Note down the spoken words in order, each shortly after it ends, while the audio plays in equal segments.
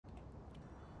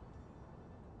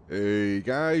Hey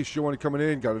guys, JoeOnit coming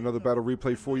in. Got another battle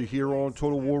replay for you here on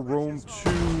Total War Rome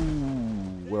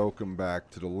 2. Welcome back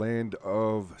to the land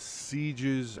of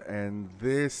sieges, and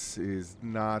this is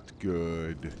not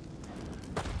good.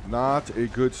 Not a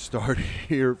good start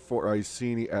here for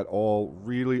Iceni at all.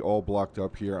 Really all blocked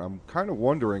up here. I'm kind of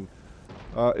wondering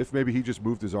if maybe he just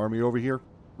moved his army over here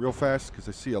real fast, because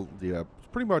I see, yeah, it's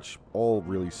pretty much all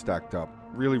really stacked up.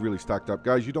 Really stacked up.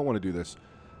 Guys, you don't want to do this.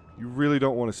 You really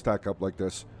don't want to stack up like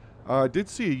this. I did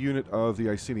see a unit of the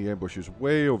Iceni ambushers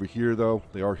way over here, though.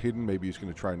 They are hidden. Maybe he's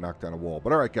going to try and knock down a wall.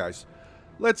 But alright, guys.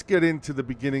 Let's get into the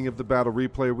beginning of the battle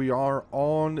replay. We are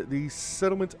on the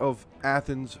settlement of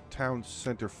Athens. Town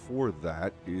center for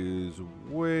that is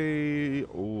way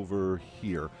over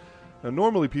here. Now,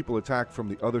 normally people attack from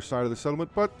the other side of the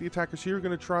settlement, but the attackers here are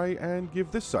going to try and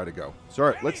give this side a go. So,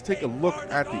 alright, let's take a look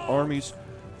at the armies.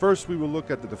 First, we will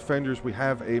look at the defenders. We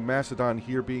have a Macedon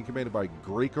here being commanded by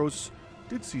Gracos.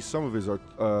 Did see some of his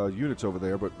units over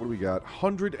there, but what do we got?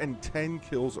 110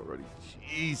 kills already.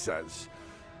 Jesus.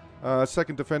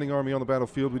 Second defending army on the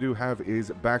battlefield we do have is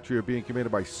Bactria being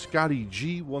commanded by Scotty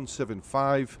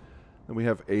G175. Then we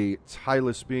have a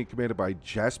Tylus being commanded by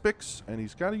Jaspix, and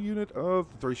he's got a unit of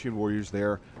the Thracian warriors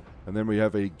there. And then we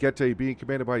have a Getae being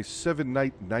commanded by 7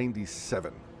 Knight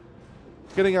 97.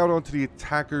 Getting out onto the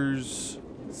attackers.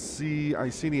 See,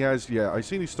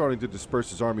 Iceni's starting to disperse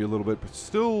his army a little bit, but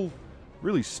still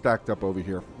really stacked up over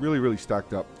here. Really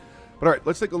stacked up. But alright,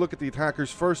 let's take a look at the attackers.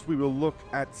 First, we will look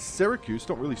at Syracuse.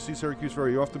 Don't really see Syracuse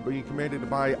very often, being commanded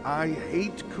by I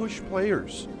Hate Kush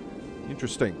players.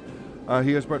 Interesting.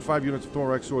 He has brought 5 units of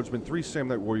Thorax Swordsmen, 3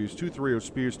 Samnite Warriors, 2 Thoreo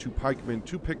Spears, 2 Pikemen,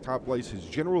 2 Picked Hoplites. His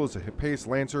general is a Hippeus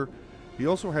Lancer. He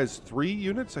also has 3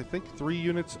 units, I think 3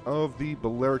 units of the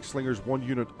Balearic Slingers, 1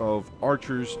 unit of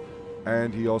Archers,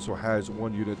 and he also has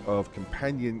 1 unit of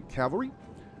Companion Cavalry.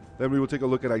 Then we will take a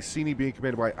look at Iceni being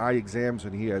commanded by I Exams,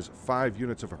 and he has 5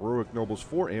 units of Heroic Nobles,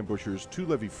 4 Ambushers, 2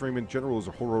 Levy Freemen. General is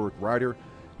a Heroic Rider.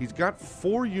 He's got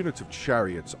 4 units of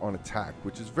Chariots on attack,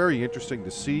 which is very interesting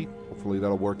to see. Hopefully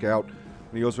that'll work out.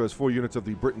 And he also has 4 units of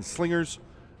the Britain Slingers.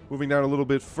 Moving down a little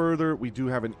bit further, we do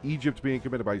have an Egypt being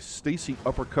commanded by Stacy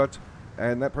Uppercut,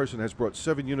 and that person has brought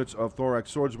 7 units of Thorax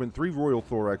Swordsmen, 3 Royal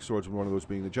Thorax Swordsmen, one of those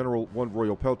being the General, 1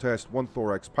 Royal Peltast, 1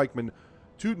 Thorax Pikeman,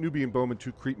 2 Nubian Bowmen,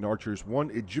 2 Cretan Archers,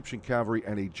 1 Egyptian Cavalry,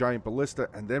 and a Giant Ballista.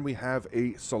 And then we have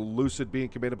a Seleucid being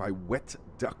commanded by Wet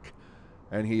Duck.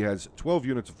 And he has 12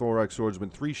 units of Thorax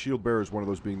Swordsmen, 3 Shield Bearers, one of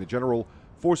those being the General,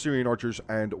 4 Syrian Archers,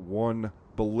 and 1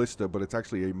 Ballista, but it's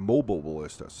actually a mobile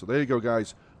Ballista. So there you go,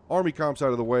 guys. Army comps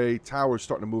out of the way. Towers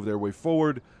starting to move their way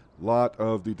forward. A lot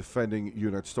of the defending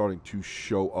units starting to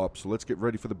show up. So let's get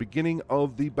ready for the beginning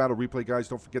of the battle replay, guys.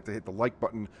 Don't forget to hit the like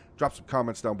button. Drop some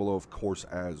comments down below, of course,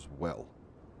 as well.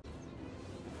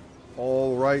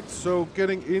 Alright, so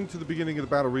getting into the beginning of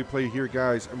the battle replay here,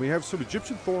 guys, and we have some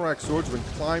Egyptian Thorax Swordsmen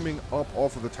climbing up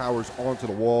off of the towers onto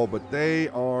the wall, but they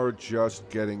are just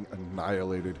getting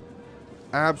annihilated.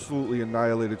 Absolutely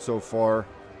annihilated so far.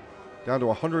 Down to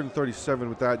 137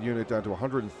 with that unit, down to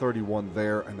 131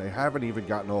 there, and they haven't even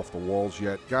gotten off the walls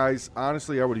yet. Guys,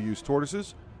 honestly, I would have used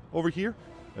tortoises over here.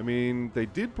 I mean, they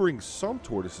did bring some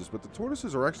tortoises, but the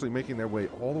tortoises are actually making their way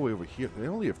all the way over here. They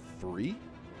only have 3?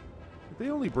 Did they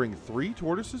only bring 3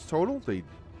 tortoises total? They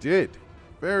did.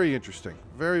 Very interesting.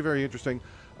 Very interesting.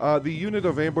 The unit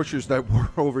of ambushers that were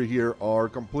over here are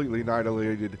completely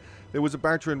annihilated. There was a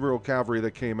Bactrian Rural Cavalry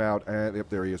that came out, and yep,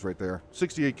 there he is right there.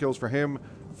 68 kills for him,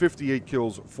 58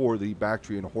 kills for the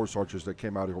Bactrian Horse Archers that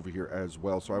came out over here as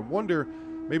well. So I wonder,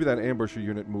 maybe that ambusher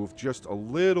unit moved just a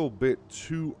little bit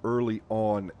too early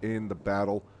on in the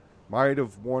battle. Might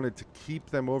have wanted to keep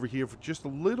them over here for just a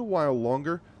little while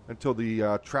longer until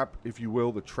the trap, if you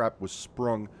will, the trap was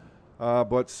sprung.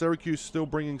 But Syracuse still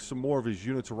bringing some more of his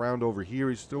units around over here.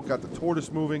 He's still got the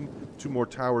tortoise moving, 2 more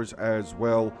towers as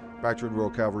well. Bactrian Royal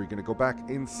Cavalry going to go back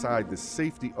inside the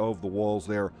safety of the walls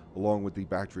there, along with the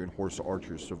Bactrian Horse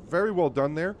Archers. So very well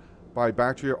done there by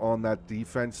Bactria on that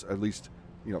defense, at least,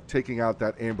 you know, taking out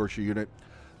that ambusher unit.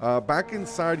 Back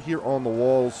inside here on the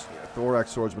walls,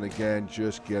 Thorax Swordsman again,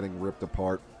 just getting ripped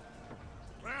apart.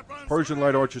 Persian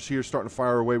Light Archers here starting to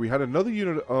fire away. We had another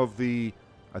unit of the,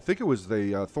 I think it was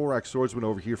the Thorax Swordsman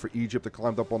over here for Egypt that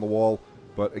climbed up on the wall.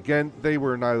 But again, they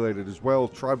were annihilated as well.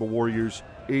 Tribal Warriors,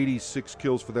 86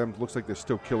 kills for them. Looks like they're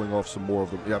still killing off some more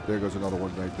of them. Yep, there goes another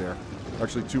one right there.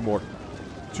 Actually, 2 more.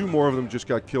 2 more of them just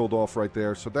got killed off right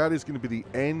there. So that is going to be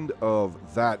the end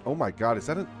of that. Oh my god, is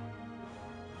that a...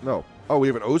 No. Oh, we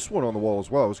have an Ost one on the wall as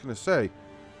well. I was going to say,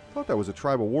 I thought that was a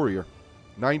Tribal Warrior.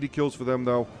 90 kills for them,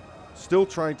 though. Still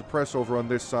trying to press over on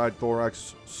this side,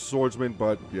 Thorax Swordsman,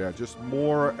 but yeah, just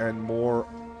more and more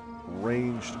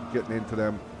ranged getting into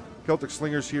them. Celtic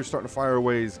Slingers here starting to fire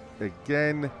away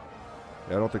again.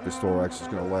 Yeah, I don't think this Thorax is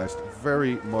going to last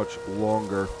very much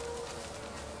longer.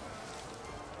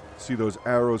 See those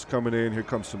arrows coming in. Here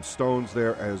comes some stones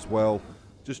there as well.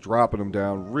 Just dropping them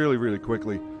down really, really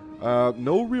quickly.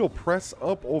 No real press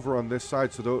up over on this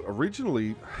side. So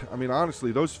originally, I mean,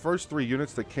 honestly, those first 3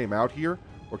 units that came out here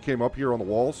or came up here on the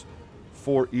walls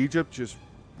for Egypt, just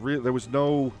really, there was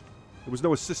no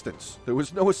assistance. There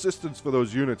was no assistance for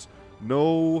those units.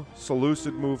 No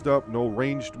Seleucid moved up, no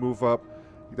ranged move up.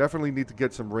 You definitely need to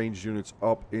get some ranged units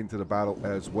up into the battle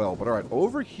as well. But all right,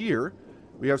 over here,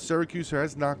 we have Syracuse, who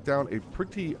has knocked down a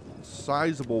pretty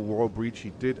sizable wall breach.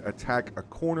 He did attack a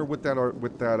corner with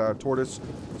that tortoise,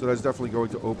 so that's definitely going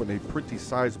to open a pretty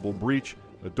sizable breach,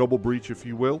 a double breach, if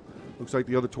you will. Looks like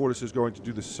the other tortoise is going to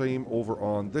do the same over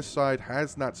on this side.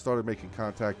 Has not started making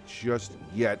contact just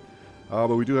yet,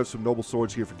 but we do have some noble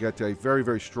swords here for Getae. Very,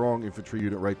 very strong infantry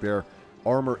unit right there.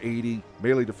 Armor 80,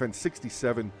 melee defense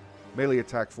 67. Melee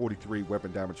attack 43,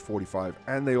 weapon damage 45,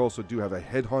 and they also do have a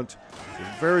headhunt.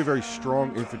 A very, very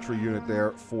strong infantry unit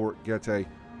there for Getae.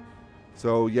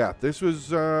 So yeah, this was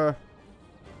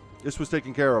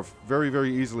taken care of very,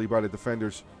 very easily by the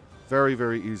defenders. Very,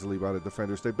 very easily by the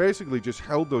defenders. They basically just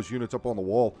held those units up on the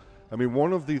wall. I mean,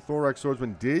 one of the Thorax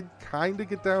swordsmen did kind of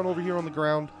get down over here on the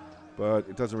ground, but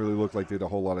it doesn't really look like they did a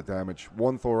whole lot of damage.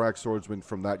 One Thorax swordsman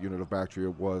from that unit of Bactria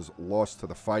was lost to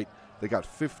the fight. They got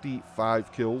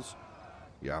 55 kills.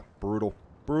 Yeah, brutal.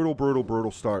 Brutal, brutal,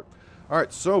 brutal start. All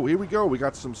right, so here we go. We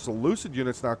got some Seleucid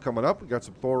units now coming up. We got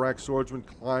some Thorax swordsmen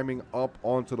climbing up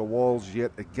onto the walls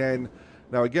yet again.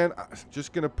 Now, again, I'm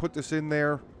just going to put this in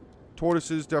there.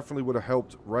 Tortoises definitely would have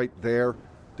helped right there.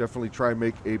 Definitely try and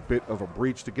make a bit of a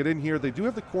breach to get in here. They do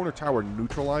have the corner tower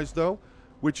neutralized, though,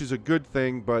 which is a good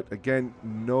thing, but again,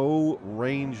 no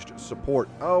ranged support.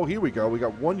 Oh, here we go. We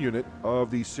got one unit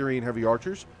of the Syrian heavy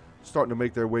archers starting to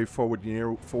make their way forward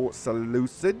near for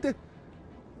Seleucid.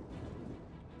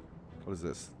 What is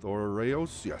this?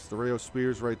 Thoreos? Yes, Thoreos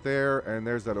spears right there, and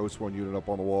there's that OS1 unit up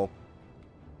on the wall.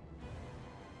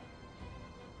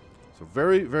 So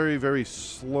very, very, very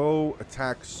slow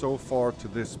attack so far to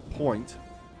this point.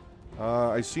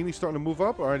 Iceni's starting to move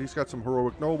up. All right, he's got some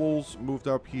heroic nobles moved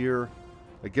up here.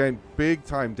 Again, big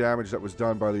time damage that was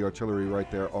done by the artillery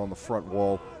right there on the front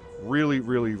wall. Really,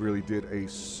 really, really did a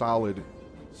solid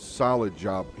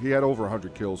job. He had over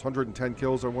 100 kills. 110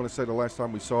 kills, I want to say, the last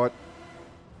time we saw it.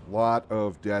 Lot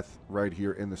of death right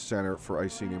here in the center for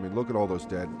Iceni. I mean, look at all those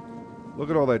dead. Look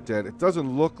at all that dead. It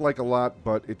doesn't look like a lot,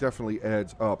 but it definitely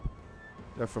adds up.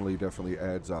 Definitely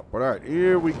adds up. But all right,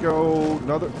 here we go.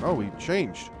 Another... Oh, he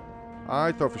changed.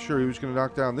 I thought for sure he was going to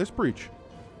knock down this breach.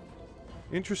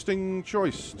 Interesting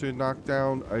choice to knock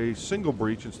down a single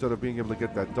breach instead of being able to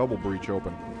get that double breach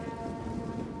open.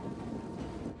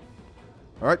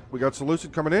 All right, we got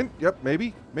Seleucid coming in. Yep,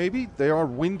 maybe. They are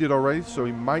winded already, so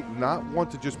he might not want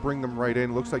to just bring them right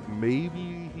in. Looks like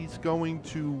maybe he's going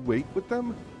to wait with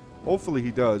them. Hopefully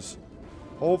he does.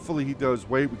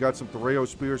 Wait. We got some Thoreos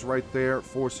spears right there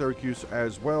for Syracuse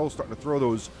as well. Starting to throw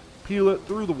those Pila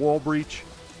through the wall breach.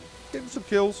 Getting some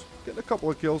kills. Getting a couple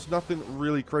of kills. Nothing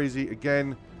really crazy.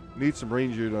 Again, need some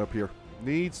range unit up here.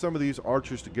 Need some of these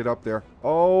archers to get up there.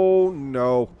 Oh,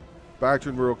 no.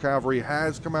 Bactrian Royal Cavalry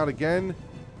has come out again.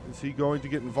 Is he going to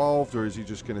get involved, or is he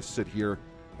just going to sit here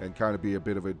and kind of be a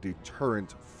bit of a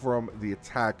deterrent from the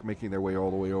attack, making their way all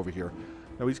the way over here?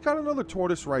 Now, he's got another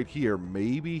tortoise right here.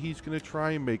 Maybe he's going to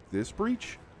try and make this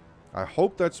breach. I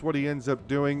hope that's what he ends up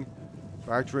doing.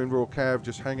 Bactrian Royal Cav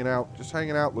just hanging out.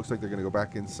 Looks like they're going to go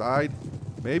back inside.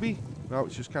 Maybe? No,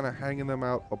 it's just kind of hanging them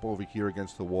out up over here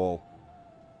against the wall.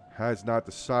 Has not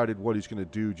decided what he's going to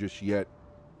do just yet.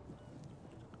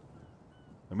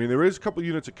 I mean, there is a couple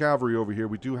units of cavalry over here.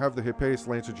 We do have the Hippeus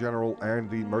Lancer General and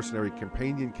the Mercenary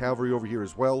Companion Cavalry over here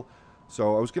as well.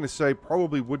 So I was going to say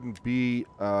probably wouldn't be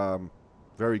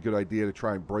very good idea to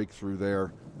try and break through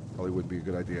there. Probably would be a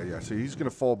good idea, yeah. So he's going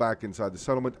to fall back inside the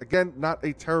settlement. Again, not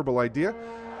a terrible idea.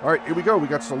 All right, here we go. We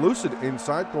got Seleucid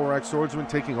inside. Thorax Swordsman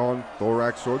taking on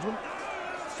Thorax Swordsman.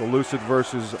 Seleucid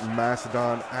versus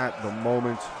Macedon at the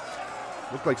moment.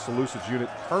 Looked like Seleucid's unit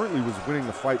currently was winning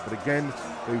the fight, but again,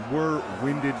 they were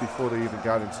winded before they even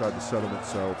got inside the settlement,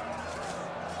 so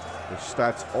their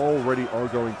stats already are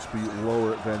going to be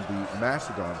lower than the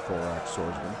Macedon Thorax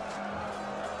Swordsman.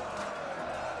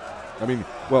 I mean,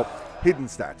 well, hidden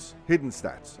stats. Hidden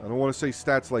stats. I don't want to say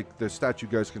stats like the stats you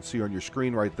guys can see on your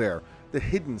screen right there. The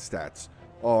hidden stats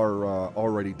are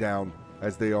already down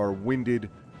as they are winded.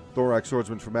 Thorax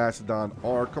Swordsmen from Macedon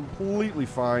are completely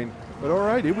fine. But all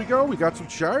right, here we go. We got some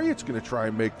chariots going to try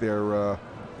and make their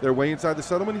way inside the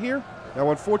settlement here.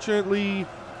 Now, unfortunately,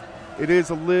 It is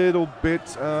a little bit,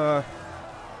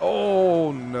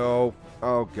 oh no.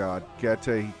 Oh god,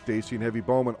 Gete, Dacian Heavy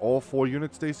Bowman, all 4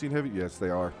 units Dacian Heavy? Yes, they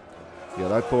are. Yeah,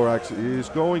 that Thorax is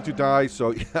going to die,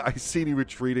 so yeah, I see me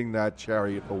retreating that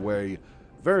chariot away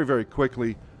very, very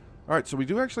quickly. Alright, so we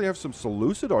do actually have some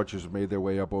Seleucid archers made their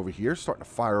way up over here, starting to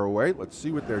fire away. Let's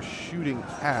see what they're shooting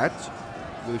at.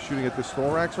 They're shooting at this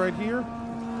Thorax right here.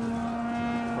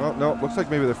 Well, no, looks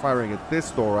like maybe they're firing at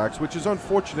this Thorax, which is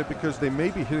unfortunate because they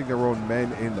may be hitting their own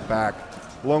men in the back.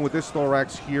 Along with this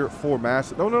Thorax here for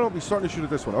mass. No, he's starting to shoot at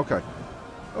this one. Okay.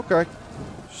 Okay.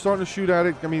 Starting to shoot at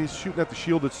it. I mean, he's shooting at the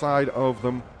shielded side of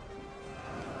them.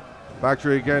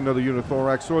 Bactria again, another unit of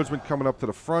Thorax Swordsman coming up to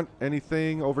the front.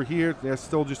 Anything over here? There's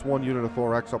still just 1 unit of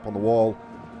Thorax up on the wall,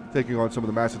 taking on some of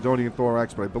the Macedonian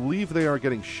Thorax, but I believe they are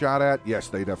getting shot at. Yes,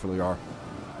 they definitely are.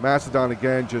 Macedon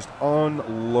again, just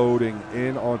unloading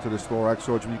in onto this Thorax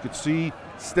Swordsman. You could see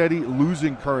steady,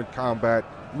 losing current combat,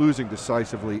 losing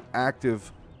decisively,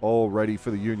 active already for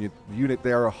the unit.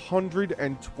 They are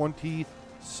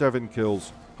 127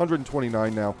 kills,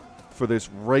 129 now for this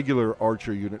regular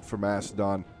archer unit for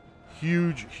Macedon.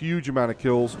 Huge, huge amount of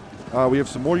kills. We have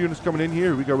some more units coming in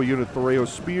here. We got a unit of Thoreau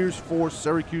Spears for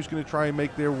Syracuse going to try and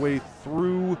make their way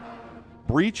through.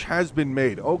 Breach has been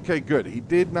made. Okay, good. He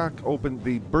did knock open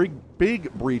the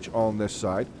big breach on this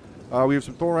side. We have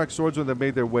some Thorax Swordsmen that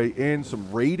made their way in.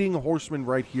 Some raiding horsemen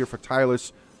right here for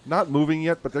Tylus. Not moving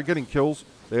yet, but they're getting kills.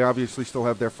 They obviously still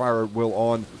have their fire at will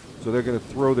on, so they're going to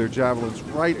throw their javelins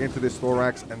right into this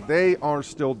Thorax, and they are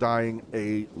still dying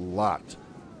a lot.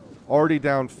 Already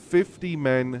down 50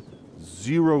 men,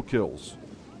 0 kills.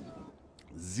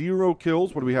 0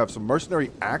 kills. What do we have? Some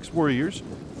mercenary axe warriors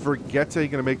for Gete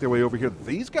going to make their way over here.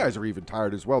 These guys are even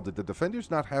tired as well. Did the defenders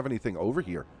not have anything over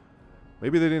here?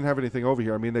 Maybe they didn't have anything over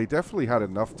here. I mean, they definitely had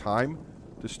enough time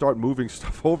to start moving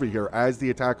stuff over here as the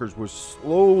attackers were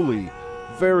slowly,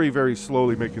 very, very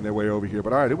slowly making their way over here.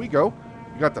 But all right, here we go.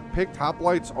 You got the picked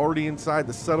hoplites already inside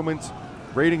the settlements.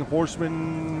 Raiding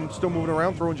horsemen still moving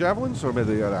around, throwing javelins. Or are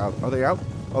they out? Are they out?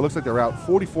 Oh, looks like they're out.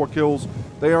 44 kills.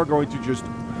 They are going to just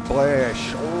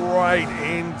splash right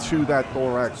into that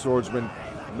Thorax Swordsman.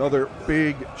 Another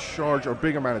big charge, or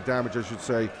big amount of damage, I should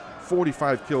say.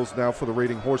 45 kills now for the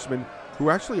raiding horsemen, who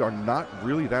actually are not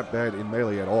really that bad in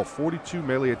melee at all. 42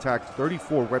 melee attack,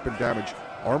 34 weapon damage,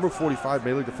 armor 45,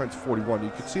 melee defense 41.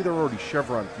 You can see they're already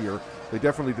chevron here. They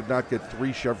definitely did not get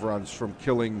 3 chevrons from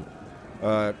killing,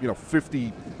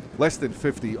 50, less than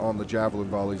 50 on the javelin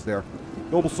volleys there.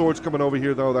 Noble swords coming over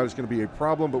here, though. That is going to be a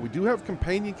problem. But we do have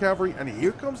companion cavalry, and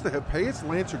here comes the Hippeus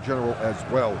Lancer General as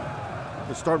well.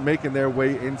 They'll start making their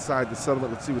way inside the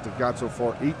settlement. Let's see what they've got so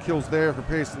far. 8 kills there.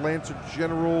 Hippeus Lancer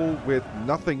General with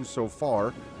nothing so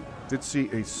far. Did see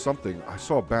a something. I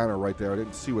saw a banner right there. I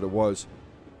didn't see what it was.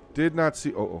 Did not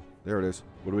see. Oh, there it is.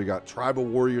 What do we got? Tribal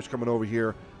warriors coming over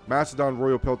here. Macedon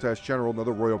Royal Peltas General.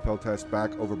 Another Royal Peltas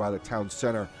back over by the town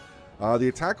center. The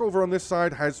attack over on this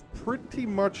side has pretty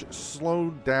much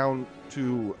slowed down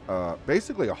to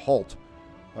basically a halt.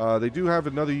 They do have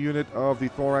another unit of the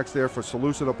Thorax there for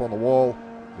Seleucid up on the wall.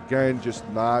 Again, just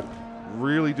not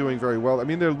really doing very well. I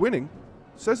mean, they're winning.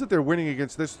 It says that they're winning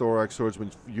against this Thorax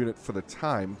Swordsman unit for the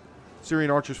time.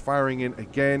 Syrian archers firing in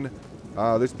again.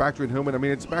 This Bactrian Hillman, I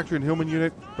mean, it's a Bactrian Hillman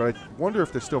unit, but I wonder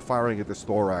if they're still firing at this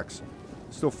Thorax.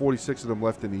 Still 46 of them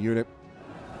left in the unit.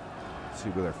 Let's see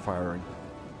where they're firing.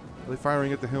 Are they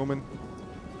firing at the Hillman?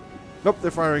 Nope, they're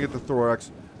firing at the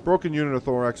Thorax. Broken unit of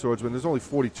Thorax Swordsman. There's only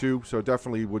 42, so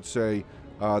definitely would say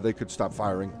they could stop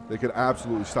firing. They could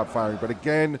absolutely stop firing. But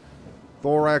again,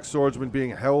 Thorax Swordsman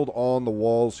being held on the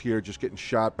walls here, just getting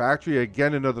shot. Bactria,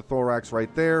 again, another Thorax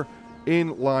right there.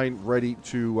 In line, ready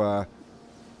to...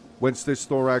 once this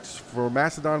Thorax for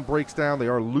Macedon breaks down, they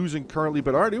are losing currently.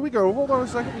 But all right, here we go. Hold on a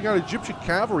second. We got Egyptian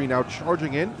cavalry now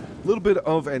charging in. A little bit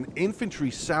of an infantry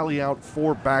sally out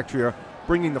for Bactria,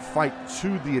 bringing the fight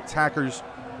to the attackers.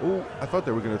 Oh, I thought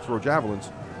they were going to throw javelins.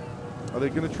 Are they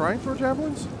going to try and throw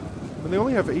javelins? And they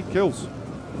only have 8 kills.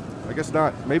 I guess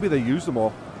not. Maybe they used them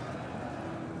all.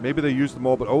 Maybe they used them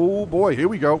all. But oh boy, here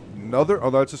we go. Another. Oh,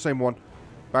 that's the same one.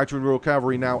 Bactrian Royal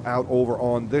Cavalry now out over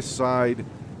on this side.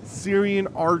 Syrian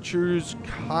archers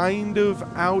kind of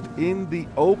out in the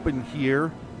open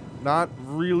here. Not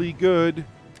really good.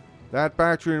 That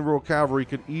Bactrian Royal Cavalry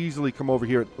could easily come over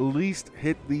here, at least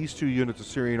hit these 2 units of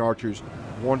Syrian archers.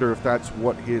 Wonder if that's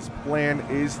what his plan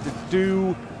is to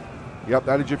do. Yep,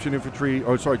 that Egyptian infantry,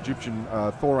 Egyptian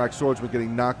Thorax swordsman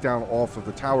getting knocked down off of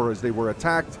the tower as they were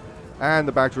attacked. And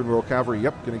the Bactrian Royal Cavalry,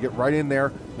 yep, going to get right in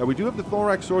there. Now, we do have the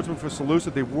Thorax Swordsmen for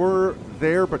Seleucid. They were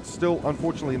there, but still,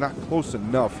 unfortunately, not close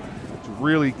enough to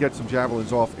really get some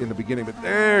javelins off in the beginning. But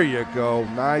there you go.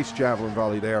 Nice javelin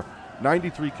volley there.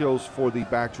 93 kills for the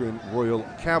Bactrian Royal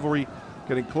Cavalry,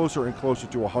 getting closer and closer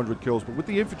to 100 kills. But with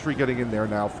the infantry getting in there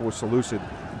now for Seleucid,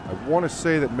 I want to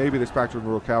say that maybe this Bactrian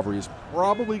Royal Cavalry is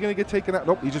probably going to get taken out.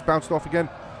 Nope, he just bounced off again.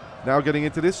 Now getting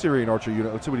into this Syrian archer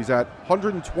unit. Let's see what he's at.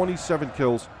 127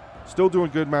 kills. Still doing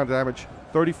good amount of damage.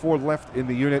 34 left in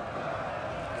the unit.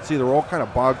 See, they're all kind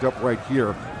of bogged up right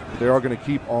here. They are going to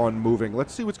keep on moving.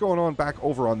 Let's see what's going on back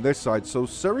over on this side. So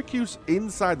Syracuse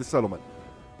inside the settlement.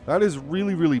 That is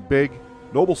really, really big.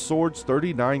 Noble Swords,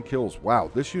 39 kills.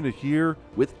 Wow, this unit here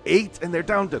with 8, and they're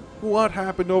down to... What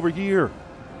happened over here?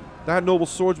 That Noble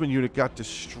Swordsman unit got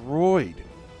destroyed.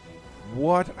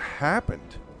 What happened?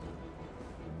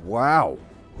 Wow.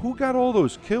 Who got all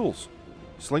those kills?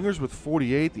 Slingers with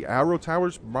 48. The arrow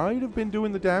towers might have been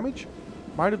doing the damage.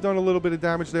 Might have done a little bit of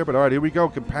damage there, but all right, here we go.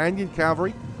 Companion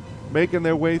cavalry making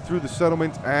their way through the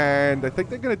settlement, and I think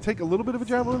they're going to take a little bit of a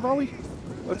javelin volley.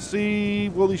 Let's see.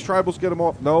 Will these tribals get them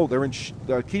off? No, they're in.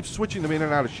 Keep switching them in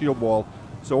and out of shield wall.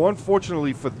 So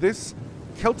unfortunately for this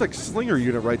Celtic slinger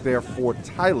unit right there for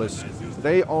Tylus,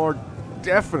 they are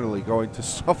definitely going to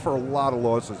suffer a lot of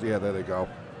losses. Yeah, there they go.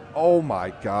 Oh my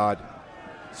God.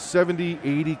 70,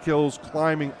 80 kills,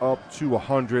 climbing up to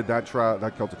 100. That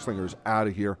Celtic slinger is out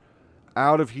of here.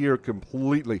 Out of here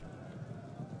completely.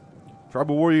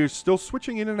 Tribal Warriors still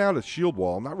switching in and out of shield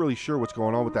wall. I'm not really sure what's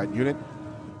going on with that unit.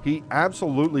 He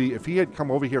absolutely, if he had come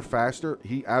over here faster,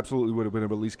 he absolutely would have been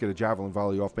able to at least get a javelin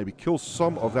volley off, maybe kill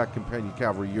some of that companion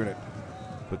cavalry unit.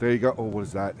 But there you go. Oh, what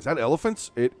is that? Is that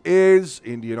elephants? It is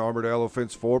Indian armored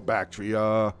elephants for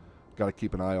Bactria. Got to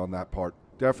keep an eye on that part.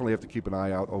 Definitely have to keep an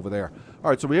eye out over there.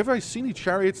 All right, so we have Iceni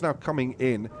chariots now coming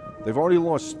in. They've already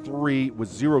lost 3 with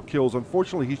 0 kills.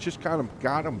 Unfortunately, he's just kind of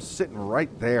got them sitting right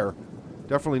there.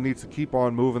 Definitely needs to keep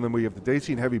on moving. Then we have the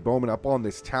Dacian heavy bowmen up on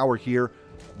this tower here,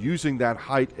 using that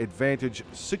height advantage.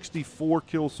 64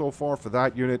 kills so far for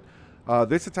that unit.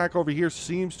 This attack over here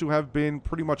seems to have been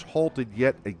pretty much halted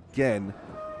yet again.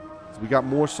 So we got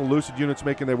more Seleucid units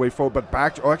making their way forward. But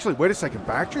Bactria... Oh, actually, wait a second.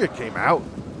 Bactria came out.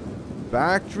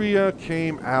 Bactria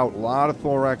came out. A lot of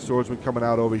thorax swordsmen coming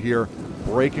out over here,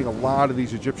 breaking a lot of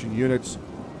these Egyptian units.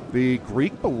 The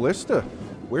Greek ballista.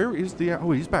 Where is the...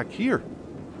 Oh, he's back here.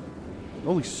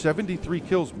 Only 73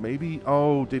 kills. Maybe...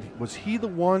 Oh, was he the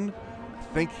one? I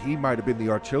think he might have been the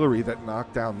artillery that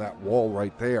knocked down that wall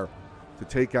right there to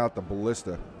take out the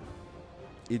ballista.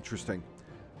 Interesting.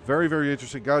 Very, very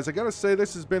interesting. Guys, I got to say,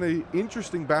 this has been an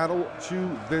interesting battle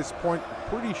to this point.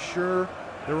 Pretty sure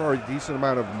there are a decent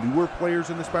amount of newer players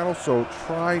in this battle, so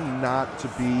try not to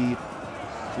be,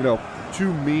 you know,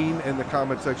 too mean in the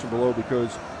comment section below,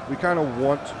 because we kind of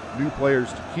want new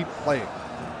players to keep playing.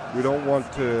 We don't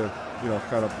want to, you know,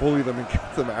 kind of bully them and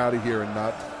get them out of here and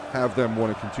not have them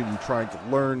want to continue trying to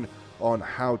learn on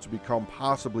how to become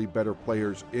possibly better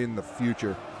players in the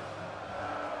future.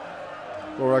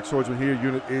 Thorax swordsman here,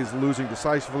 unit is losing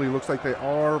decisively. Looks like they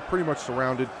are pretty much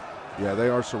surrounded. Yeah, they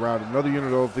are surrounded. Another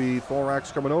unit of the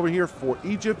thorax coming over here for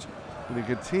Egypt. Going to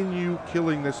continue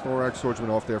killing this thorax swordsman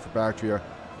off there for Bactria.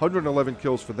 111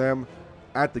 kills for them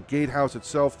at the gatehouse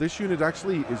itself. This unit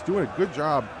actually is doing a good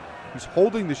job. He's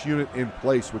holding this unit in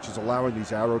place, which is allowing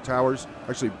these arrow towers.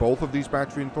 Actually, both of these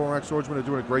Bactrian thorax swordsmen are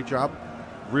doing a great job.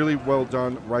 Really well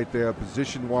done right there,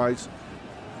 position-wise.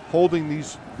 Holding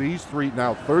these 3,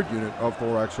 now 3rd unit of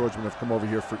thorax swordsmen have come over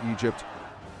here for Egypt.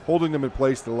 Holding them in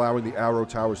place, allowing the arrow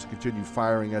towers to continue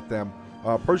firing at them.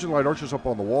 Persian light archers up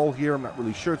on the wall here. I'm not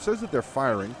really sure. It says that they're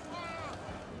firing.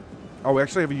 Oh, we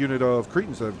actually have a unit of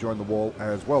Cretans that have joined the wall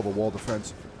as well, the wall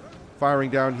defense.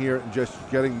 Firing down here and just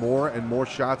getting more and more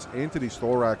shots into these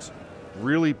thorax.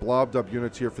 Really blobbed up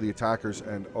units here for the attackers.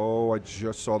 And, oh, I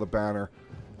just saw the banner.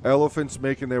 Elephants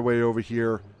making their way over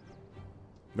here.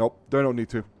 Nope, they don't need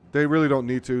to. They really don't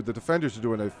need to. The defenders are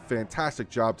doing a fantastic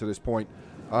job to this point.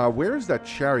 Where is that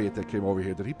chariot that came over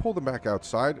here? Did he pull them back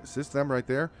outside? Is this them right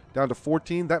there? Down to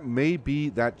 14? That may be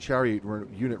that chariot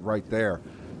unit right there.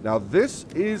 Now, this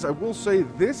is, I will say,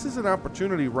 this is an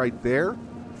opportunity right there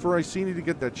for Iceni to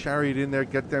get that chariot in there,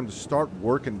 get them to start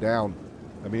working down.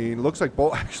 I mean, looks like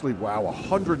both, actually, wow,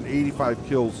 185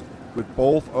 kills with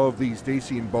both of these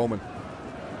Dacian bowmen.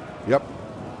 Yep,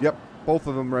 both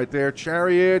of them right there.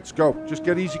 Chariots, go. Just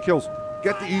get easy kills.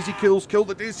 Get the easy kills. Kill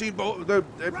the Dacian bowmen.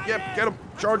 Yep, get them.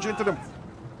 Charge into them.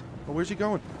 Oh, where's he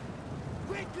going?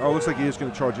 Oh, looks like he is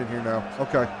going to charge in here now.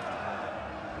 Okay.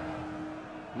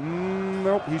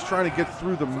 Nope, he's trying to get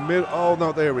through the mid. Oh,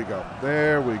 no, there we go.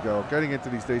 There we go. Getting into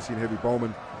these Dacian heavy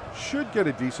bowmen. Should get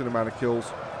a decent amount of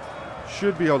kills.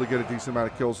 Should be able to get a decent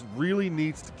amount of kills. Really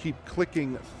needs to keep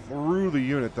clicking through the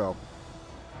unit, though.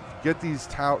 get these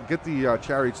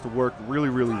chariots to work really,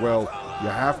 really well. You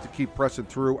have to keep pressing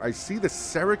through. I see the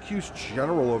Syracuse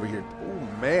general over here.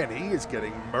 Oh, man, he is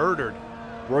getting murdered.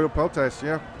 Royal Peltas,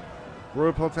 yeah.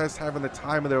 Royal Peltas having the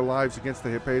time of their lives against the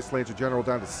Hippeas Lancer general,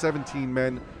 down to 17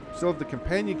 men. Still have the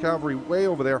companion cavalry way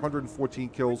over there, 114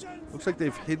 kills. Looks like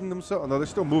they've hidden themselves. No, they're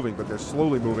still moving, but they're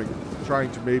slowly moving,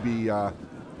 trying to maybe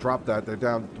drop that. They're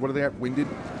down. What are they at? Winded.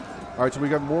 All right, so we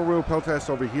got more Royal Peltas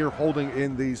over here holding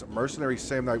in these mercenary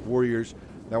Samnite warriors.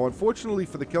 Now, unfortunately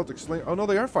for the Celtic Sling... Oh, no,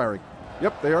 they are firing.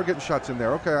 Yep, they are getting shots in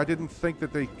there. Okay, I didn't think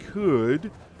that they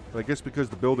could, but I guess because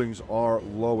the buildings are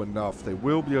low enough, they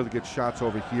will be able to get shots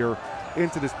over here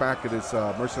into this back of this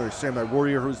mercenary Samnite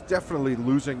warrior, who's definitely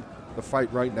losing the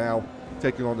fight right now,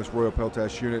 taking on this Royal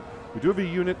Peltas unit. We do have a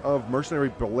unit of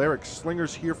mercenary Balearic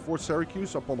slingers here for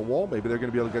Syracuse up on the wall. Maybe they're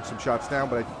going to be able to get some shots down,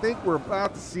 but I think we're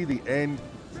about to see the end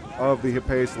of the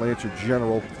Hippeas Lancer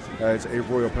general as a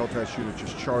Royal Peltas unit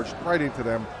just charged right into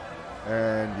them.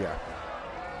 And yeah,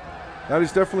 that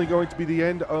is definitely going to be the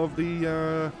end of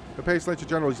the Hippeas Lancer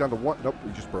general. He's down to one. Nope,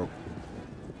 he just broke.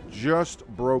 Just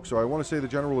broke. So I want to say the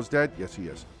general is dead. Yes, he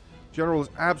is. General is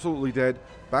absolutely dead.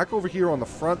 Back over here on the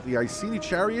front, the Iceni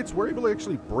chariots were able to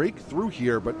actually break through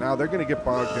here, but now they're going to get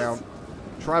bogged down.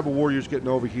 Tribal warriors getting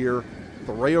over here.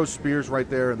 The Rayo spears right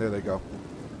there, and there they go.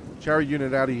 Chariot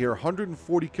unit out of here.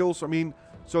 140 kills. I mean,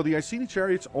 so the Iceni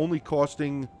chariots only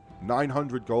costing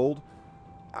 900 gold.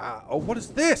 Oh, what is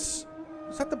this?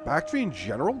 Is that the Bactrian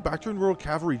general? Bactrian Royal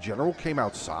Cavalry general came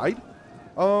outside?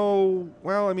 Oh,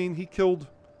 well, I mean, he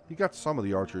got some of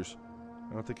the archers.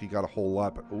 I don't think he got a whole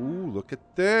lot, but ooh, look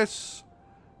at this.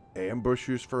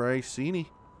 Ambushers for Iceni.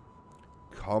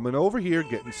 Coming over here,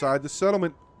 get inside the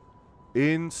settlement.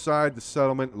 Inside the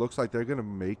settlement. It looks like they're going to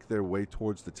make their way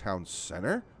towards the town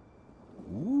center.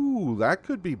 Ooh, that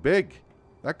could be big.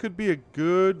 That could be a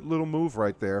good little move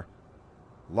right there.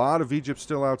 A lot of Egypt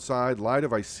still outside. A lot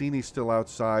of Iceni still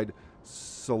outside.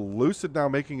 Seleucid now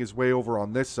making his way over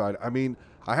on this side. I mean,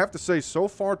 I have to say, so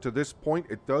far to this point,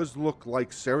 it does look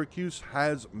like Syracuse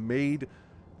has made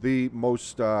the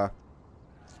most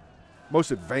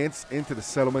advanced into the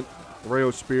settlement. The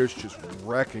Rayo spears just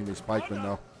wrecking these pikemen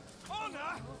now.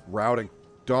 Routing.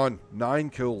 Done. 9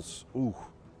 kills. Ooh.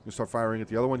 Gonna start firing at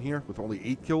the other one here with only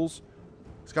 8 kills.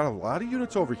 He's got a lot of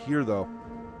units over here, though.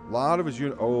 A lot of his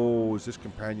units. Oh, is this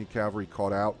companion cavalry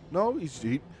caught out? No,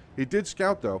 he did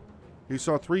scout, though. He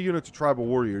saw 3 units of tribal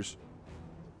warriors.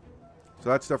 So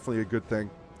that's definitely a good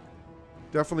thing.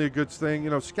 Definitely a good thing.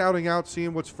 You know, scouting out,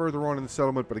 seeing what's further on in the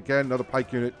settlement. But again, another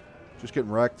pike unit just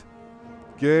getting wrecked.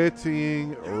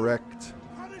 Getting wrecked.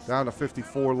 Down to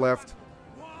 54 left.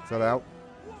 Is that out?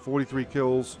 43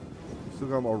 kills. Still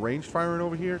got a ranged firing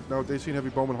over here. No, they seen heavy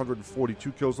bowman,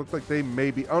 142 kills. Looks like they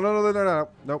may be... Oh, no, they're not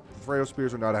out. Nope, the Freyo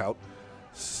spears are not out.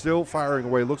 Still firing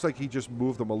away. Looks like he just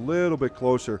moved them a little bit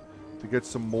closer to get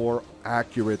some more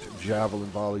accurate javelin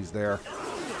volleys there.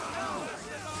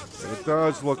 And it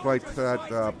does look like that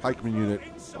pikeman unit,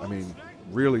 I mean,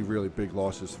 really, really big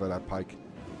losses for that pike.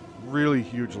 Really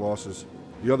huge losses.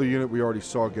 The other unit we already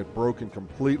saw get broken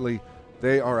completely.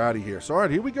 They are out of here. So, all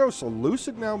right, here we go.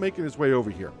 Seleucid now making his way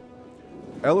over here.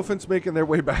 Elephants making their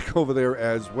way back over there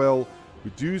as well.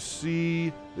 We do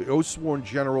see the Oathsworn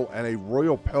General and a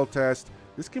Royal Peltas.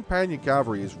 This companion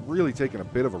cavalry is really taking a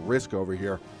bit of a risk over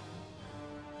here.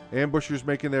 Ambushers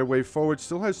making their way forward.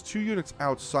 Still has 2 units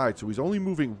outside, so he's only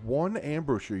moving 1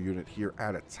 ambusher unit here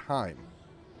at a time.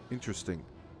 Interesting.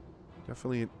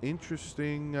 Definitely an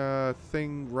interesting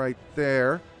thing right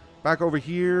there. Back over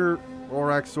here,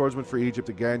 Thorax Swordsman for Egypt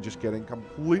again, just getting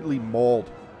completely mauled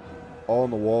on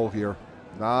the wall here.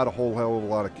 Not a whole hell of a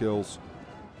lot of kills.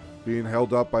 Being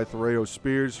held up by Thoreo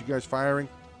spears. You guys firing?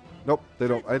 Nope, they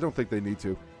don't. I don't think they need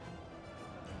to.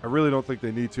 I really don't think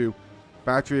they need to.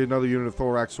 Bactria, another unit of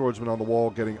Thorax Swordsman on the wall,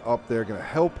 getting up there. Going to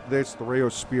help this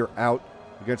Thoreo spear out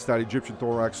against that Egyptian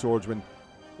Thorax Swordsman.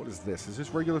 What is this? Is this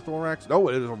regular Thorax? No,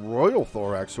 it is a Royal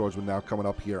Thorax Swordsman now coming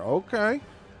up here. Okay.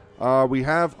 We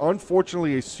have,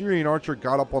 unfortunately, a Syrian archer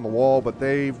got up on the wall, but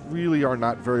they really are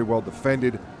not very well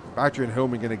defended. Bactria and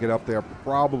Hillman going to get up there.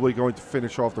 Probably going to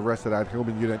finish off the rest of that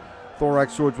Hillman unit.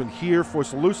 Thorax Swordsman here for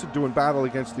Seleucid doing battle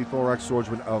against the Thorax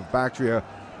Swordsman of Bactria.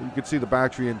 You can see the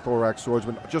Bactrian Thorax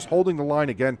Swordsman just holding the line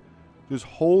again. Just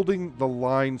holding the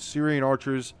line. Syrian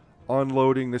archers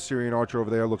unloading the Syrian archer over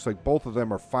there. Looks like both of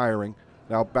them are firing.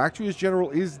 Now, Bactria's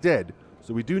general is dead,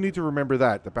 so we do need to remember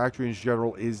that. The Bactrian's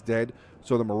general is dead,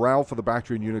 so the morale for the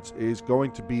Bactrian units is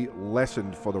going to be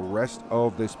lessened for the rest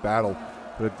of this battle.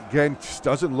 But again, it just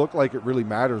doesn't look like it really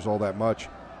matters all that much.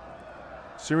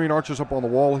 Syrian archers up on the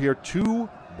wall here. 2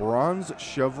 bronze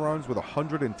chevrons with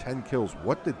 110 kills.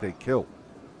 What did they kill?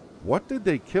 What did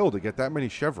they kill to get that many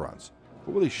chevrons?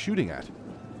 What were they shooting at?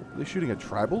 Were they shooting at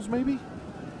tribals, maybe?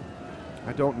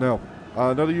 I don't know.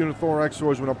 Another unit of thorax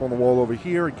swords went up on the wall over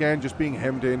here. Again, just being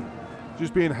hemmed in.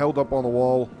 Just being held up on the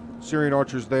wall. Syrian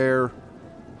archers there.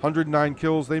 109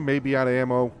 kills. They may be out of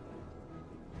ammo.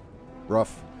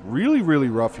 Rough. Really, really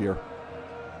rough here.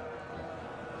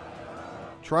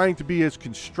 Trying to be as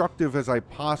constructive as I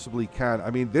possibly can.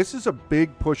 I mean, this is a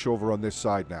big push over on this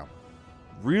side now.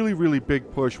 Really, really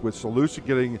big push with Seleucid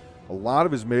getting a lot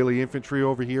of his melee infantry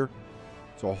over here.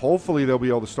 So hopefully they'll be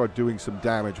able to start doing some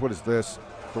damage. What is this?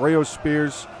 Threo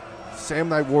spears.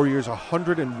 Samnite warriors,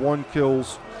 101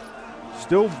 kills.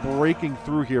 Still breaking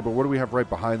through here, but what do we have right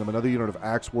behind them? Another unit of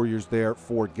axe warriors there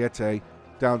for Getae.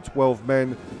 Down 12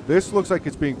 men. This looks like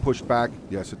it's being pushed back.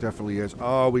 Yes, it definitely is.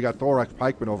 Oh, we got thorax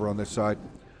pikemen over on this side.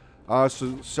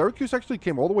 So Syracuse actually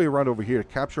came all the way around over here to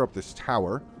capture up this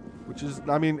tower, which is,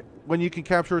 I mean, when you can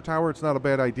capture a tower, it's not a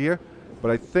bad idea.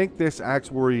 But I think this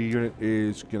axe warrior unit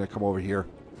is going to come over here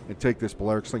and take this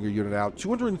Balearic Slinger unit out.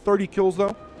 230 kills,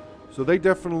 though. So they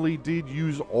definitely did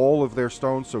use all of their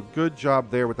stones. So good job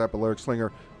there with that Balearic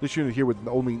Slinger. This unit here with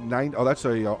only 9... Oh, that's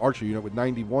a archer unit with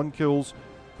 91 kills.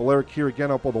 Balearic here again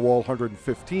up on the wall,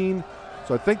 115.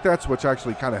 So I think that's what's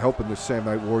actually kind of helping this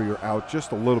Samnite warrior out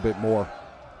just a little bit more.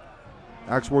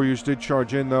 Axe warriors did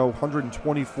charge in, though.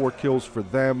 124 kills for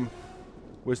them.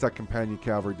 Where's that companion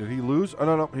cavalry? Did he lose? Oh,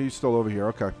 no, he's still over here.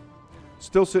 Okay.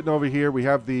 Still sitting over here. We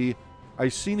have the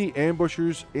Iceni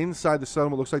ambushers inside the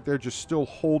settlement. Looks like they're just still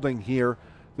holding here.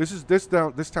 This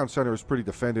town center is pretty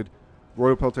defended.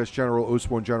 Royal Peltas General,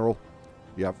 Osborne General.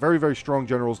 Yeah, very, very strong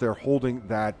generals there holding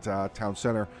that town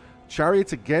center.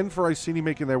 Chariots again for Iceni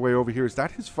making their way over here. Is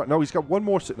that his fight? No, he's got one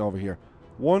more sitting over here.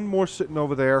 One more sitting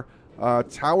over there.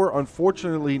 Tower,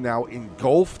 unfortunately, now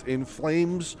engulfed in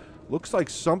flames. Looks like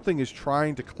something is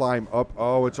trying to climb up.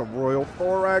 Oh, it's a Royal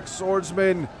Thorax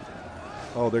Swordsman.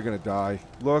 Oh, they're going to die.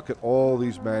 Look at all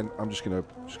these men. I'm just gonna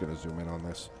zoom in on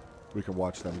this. We can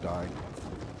watch them die.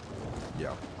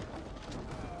 Yeah.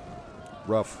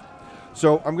 Rough.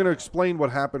 So I'm going to explain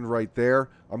what happened right there.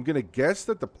 I'm going to guess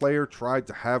that the player tried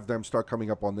to have them start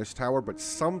coming up on this tower, but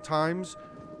sometimes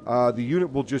the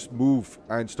unit will just move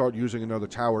and start using another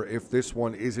tower if this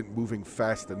one isn't moving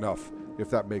fast enough, if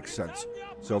that makes sense.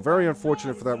 So very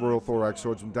unfortunate for that Royal Thorax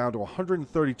Swordsman, down to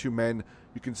 132 men.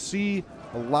 You can see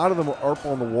a lot of them are up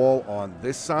on the wall on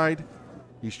this side.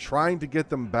 He's trying to get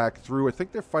them back through. I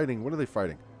think they're fighting. What are they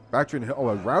fighting? Bactrian Hill. Oh,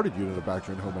 a routed unit of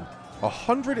Bactrian Hillmen.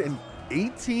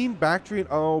 118 Bactrian.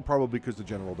 Oh, probably because the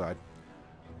general died.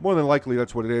 More than likely,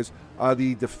 that's what it is.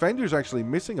 The defender's actually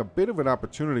missing a bit of an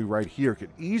opportunity right here. Could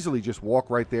easily just walk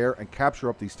right there and capture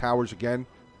up these towers again.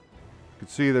 You can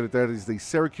see that that is the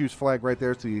Syracuse flag right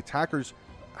there. So the attackers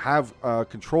have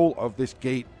control of this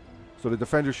gate. So the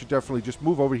defenders should definitely just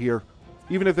move over here.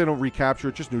 Even if they don't recapture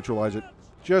it, just neutralize it.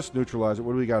 Just neutralize it.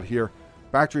 What do we got here?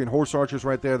 Bactrian horse archers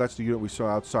right there. That's the unit we saw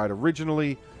outside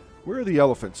originally. Where are the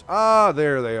elephants? Ah,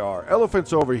 there they are.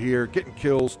 Elephants over here getting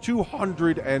kills.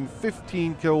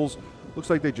 215 kills.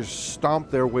 Looks like they just stomped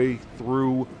their way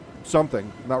through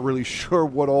something. Not really sure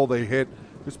what all they hit.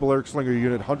 This Balearic Slinger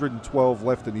unit, 112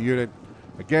 left in the unit.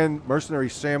 Again, mercenary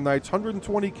Samnites,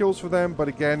 120 kills for them, but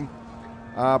again,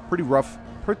 pretty rough.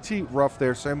 Pretty rough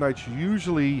there. Samnites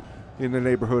usually in the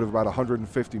neighborhood of about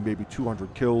 150, maybe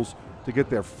 200 kills to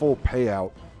get their full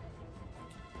payout.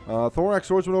 Thorax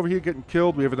Swordsman over here getting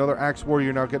killed. We have another Axe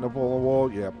Warrior now getting up on the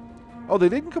wall. Yeah. Oh, they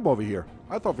didn't come over here.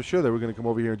 I thought for sure they were going to come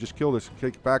over here and just kill this and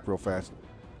kick it back real fast.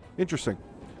 Interesting.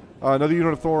 Another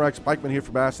unit of Thorax Pikemen here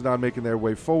from Macedon making their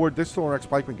way forward. This Thorax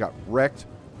Pikeman got wrecked.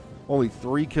 Only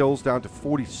 3 kills down to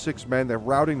 46 men. They're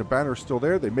routing. The banner is still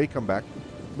there. They may come back.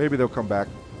 Maybe they'll come back.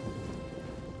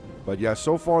 But yeah,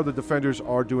 so far the defenders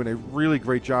are doing a really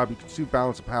great job. You can see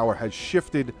balance of power has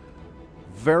shifted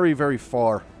very, very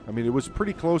far. I mean, it was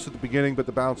pretty close at the beginning, but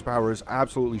the balance of power has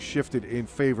absolutely shifted in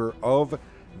favor of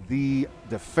the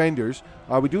defenders.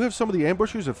 We do have some of the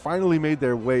ambushers have finally made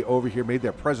their way over here, made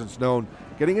their presence known,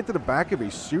 getting into the back of a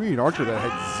Syrian archer that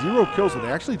had 0 kills, and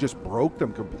they actually just broke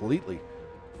them completely.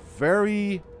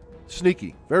 Very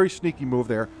sneaky move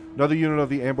there. Another unit of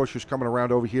the ambushers coming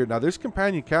around over here. Now, this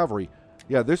companion cavalry,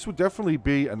 yeah, this would definitely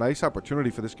be a nice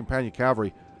opportunity for this companion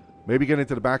cavalry. Maybe get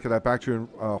into the back of that Bactrian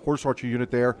horse archer unit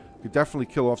there. Could definitely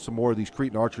kill off some more of these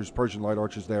Cretan archers, Persian light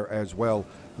archers there as well.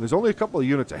 And there's only a couple of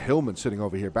units of Hillmen sitting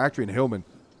over here, Bactrian Hillmen.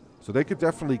 So they could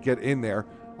definitely get in there.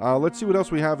 Let's see what else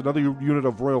we have. Another unit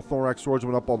of Royal Thorax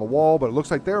Swordsmen up on the wall, but it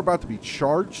looks like they're about to be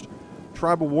charged.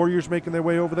 Tribal warriors making their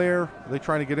way over there. Are they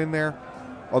trying to get in there?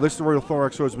 Oh, this is the Royal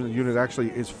Thorax Swordsman unit actually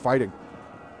is fighting.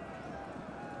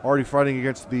 Already fighting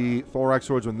against the Thorax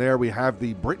Swordsman there. We have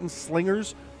the Britain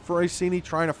Slingers for Iceni,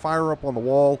 trying to fire up on the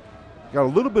wall. Got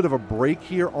a little bit of a break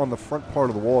here on the front part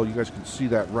of the wall. You guys can see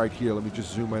that right here. Let me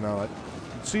just zoom in on it.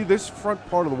 You can see this front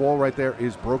part of the wall right there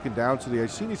is broken down, so the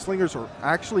Iceni slingers are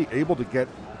actually able to get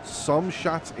some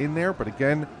shots in there, but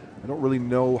again, I don't really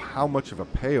know how much of a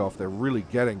payoff they're really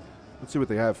getting. Let's see what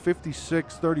they have.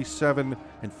 56, 37,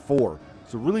 and 4.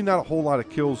 So really not a whole lot of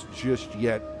kills just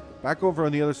yet. Back over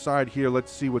on the other side here,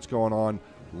 let's see what's going on.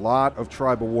 A lot of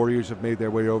tribal warriors have made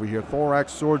their way over here.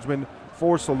 Thorax Swordsman,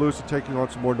 4 Seleucid taking on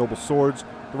some more noble swords.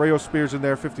 The Rayo Spears in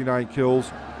there, 59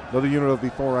 kills. Another unit of the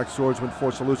Thorax Swordsman,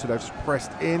 4 Seleucid have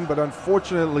pressed in, but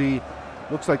unfortunately,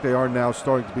 looks like they are now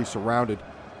starting to be surrounded.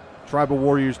 Tribal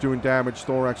warriors doing damage.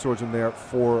 Thorax Swordsman there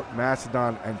for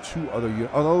Macedon and 2 other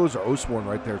units. Oh, those are Oathsworn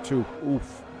right there too.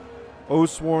 Oof.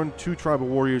 Oathsworn, 2 tribal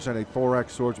warriors, and a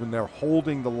Thorax Swordsman. They're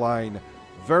holding the line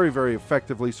very, very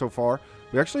effectively so far.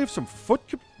 We actually have some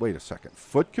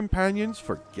foot companions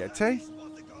for Gete?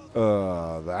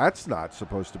 That's not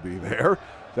supposed to be there.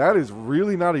 That is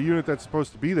really not a unit that's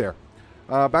supposed to be there.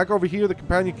 Back over here, the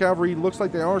companion cavalry looks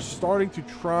like they are starting to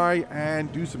try and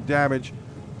do some damage.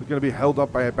 They're going to be held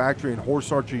up by a Bactrian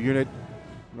horse archer unit.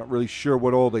 I'm not really sure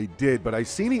what all they did, but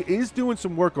Iceni is doing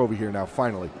some work over here now,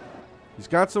 finally. He's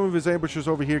got some of his ambushers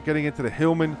over here getting into the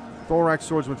Hillman. Thorax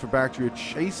Swordsman for Bactria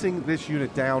chasing this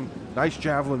unit down. Nice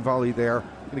javelin volley there.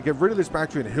 Going to get rid of this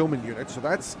Bactrian Hillman unit. So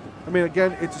that's, I mean,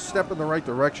 again, it's a step in the right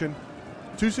direction.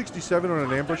 267 on an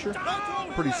ambusher.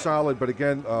 Pretty solid, but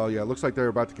again, yeah, looks like they're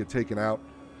about to get taken out.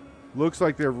 Looks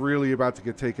like they're really about to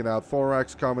get taken out.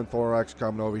 Thorax coming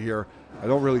over here. I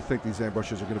don't really think these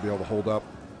ambushers are going to be able to hold up.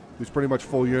 These pretty much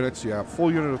full units. Yeah,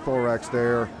 full unit of Thorax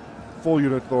there. Full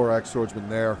unit of Thorax Swordsman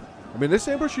there. I mean, this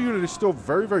ambusher unit is still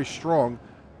very, very strong.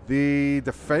 The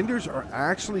defenders are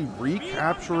actually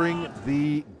recapturing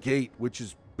the gate, which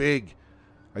is big.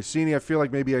 I feel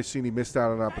like maybe Iceni missed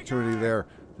out on an opportunity there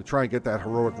to try and get that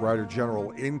heroic rider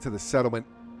general into the settlement.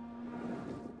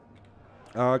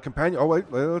 Companion. Oh wait,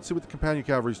 let's see what the companion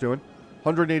cavalry's doing.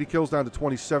 180 kills down to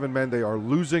 27 men. They are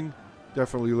losing,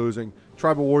 definitely losing.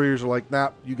 Tribal warriors are like, nah,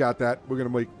 you got that. We're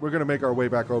gonna make our way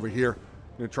back over here.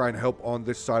 Gonna try and help on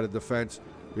this side of the fence.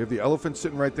 We have the elephant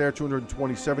sitting right there,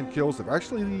 227 kills. They've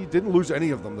actually didn't lose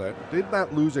any of them. That did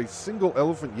not lose a single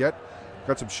elephant yet.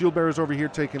 Got some shield bearers over here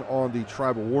taking on the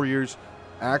tribal warriors.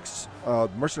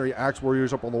 Mercenary axe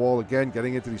warriors up on the wall again,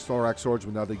 getting into these Thorax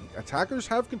swordsmen. Now the attackers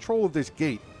have control of this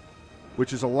gate,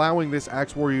 which is allowing this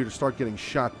axe warrior to start getting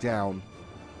shot down.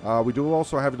 We do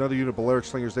also have another unit of Balearic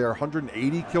slingers there.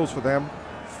 180 kills for them,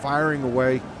 firing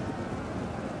away.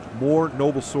 More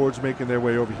noble swords making their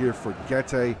way over here for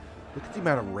Gete. Look at the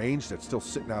amount of range that's still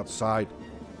sitting outside.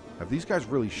 Have these guys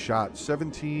really shot?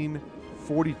 17,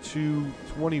 42,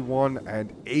 21,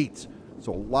 and 8.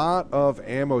 So a lot of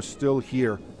ammo still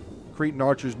here. Cretan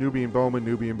archers, Nubian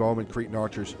bowmen, Cretan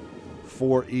archers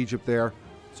for Egypt there.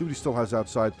 See what he still has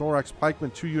outside. Thorax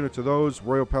pikemen, 2 units of those.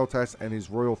 Royal Peltas and his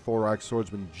Royal Thorax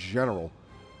swordsman general.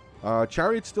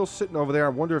 Chariot's still sitting over there. I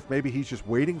wonder if maybe he's just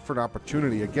waiting for an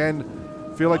opportunity. Again,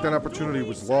 I feel like that opportunity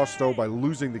was lost, though, by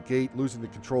losing the gate, losing the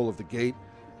control of the gate.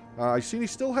 I see he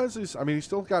still has his, I mean, he's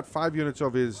still got 5 units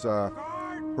of his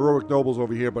heroic nobles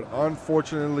over here, but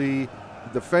unfortunately,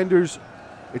 the defenders,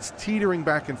 it's teetering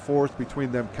back and forth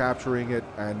between them capturing it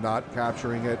and not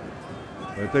capturing it.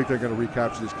 I think they're going to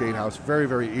recapture this gatehouse very,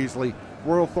 very easily.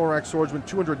 Royal Thorax swordsman,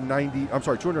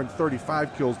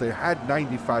 235 kills. They had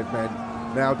 95 men,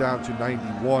 now down to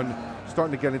 91.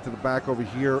 Starting to get into the back over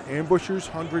here. Ambushers,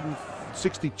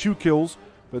 162 kills,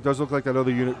 but it does look like that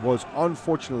other unit was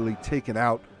unfortunately taken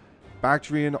out.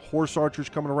 Bactrian horse archers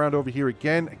coming around over here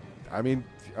again. I mean,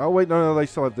 oh wait, no, they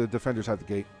still have the defenders have the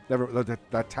gate. Never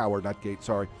that tower, not gate,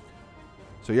 sorry.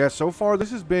 So yeah, so far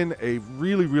this has been a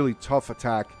really, really tough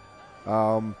attack.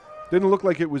 Didn't look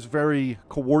like it was very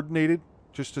coordinated,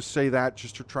 just to say that,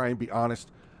 just to try and be honest.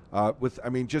 I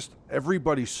mean, just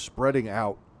everybody spreading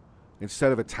out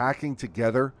instead of attacking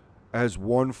together as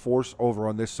one force over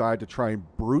on this side to try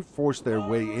and brute force their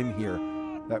way in here.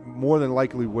 That more than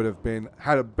likely would have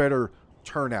had a better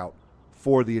turnout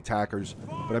for the attackers.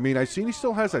 But I mean, Iceni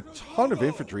still has a ton of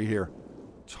infantry here.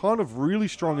 Ton of really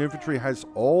strong infantry. Has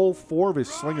all 4 of his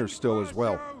slingers still as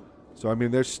well. So I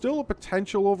mean, there's still a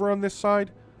potential over on this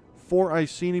side for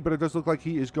Iceni, but it does look like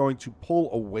he is going to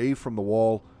pull away from the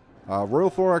wall. Royal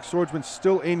Thorax swordsman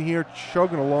still in here,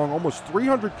 chugging along. Almost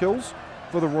 300 kills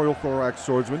for the Royal Thorax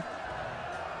swordsman.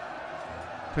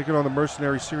 Taking on the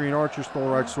mercenary Syrian archers,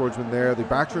 Thorax swordsman there. The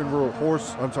Bactrian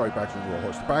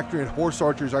horse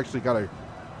archers actually got a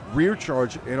rear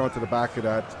charge in onto the back of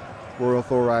that Royal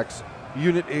Thorax.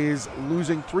 Unit is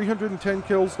losing 310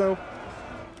 kills though.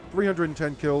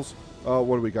 310 kills.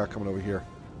 What do we got coming over here?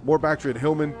 More Bactria and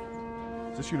Hillman.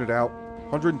 Is this unit out?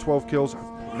 112 kills.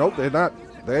 Nope, they're not.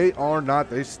 They are not.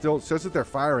 They still, it says that they're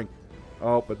firing.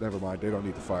 Oh, but never mind. They don't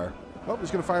need to fire. Oh,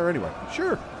 he's going to fire anyway.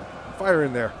 Sure. Fire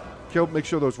in there. Kill, make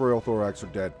sure those Royal Thorax are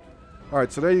dead. All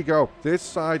right, so there you go. This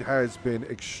side has been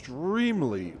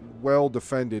extremely well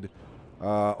defended.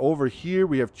 Over here,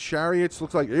 we have Chariots.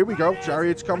 Looks like, here we go.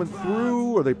 Chariots coming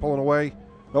through. Are they pulling away?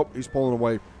 Nope, he's pulling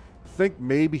away. I think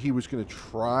maybe he was going to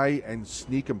try and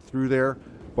sneak him through there.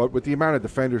 But with the amount of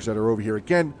defenders that are over here,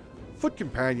 again, foot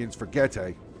companions for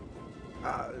Gete,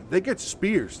 they get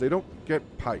spears. They don't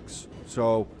get pikes.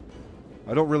 So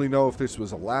I don't really know if this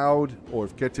was allowed or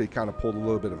if Gete kind of pulled a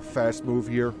little bit of a fast move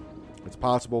here. It's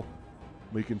possible.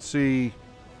 We can see,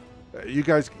 you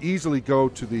guys easily go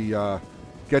to the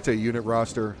Gete unit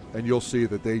roster and you'll see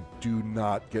that they do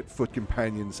not get foot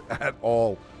companions at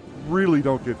all. Really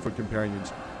don't get foot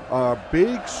companions.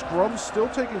 Big scrum still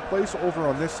taking place over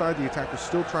on this side. The attackers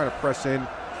still trying to press in.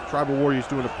 Tribal Warriors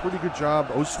doing a pretty good job.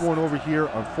 Oathsworn over here,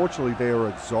 unfortunately, they are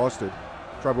exhausted.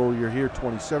 Tribal Warrior here,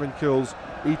 27 kills,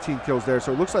 18 kills there.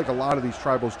 So it looks like a lot of these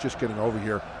tribals just getting over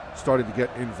here, starting to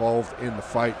get involved in the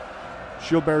fight.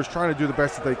 Shield Bearers trying to do the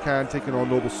best that they can, taking on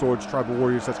Noble Swords, Tribal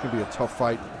Warriors. That's going to be a tough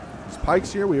fight. These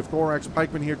pikes here, we have Thorax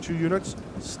Pikemen here, 2 units,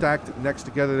 stacked next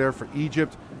together there for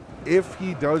Egypt. If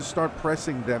he does start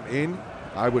pressing them in,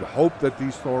 I would hope that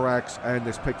these Thorax and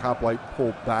this Pick Hoplite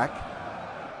pull back,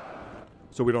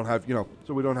 so we don't have,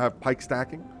 so we don't have pike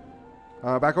stacking.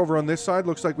 Back over on this side,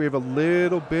 looks like we have a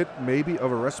little bit, maybe,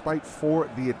 of a respite for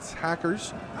the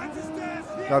attackers.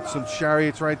 Got some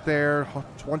Chariots right there,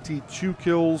 22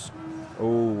 kills.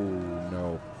 Oh,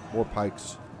 no. More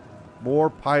pikes. More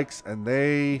pikes, and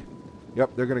they,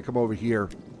 yep, they're going to come over here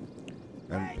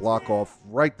and block off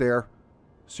right there.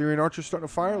 Syrian archers starting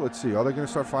to fire. Let's see. Are they going to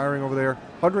start firing over there?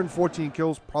 114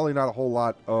 kills. Probably not a whole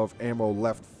lot of ammo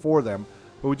left for them.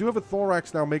 But we do have a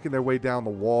Thorax now making their way down the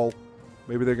wall.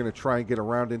 Maybe they're going to try and get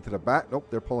around into the back. Nope,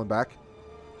 they're pulling back.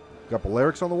 Got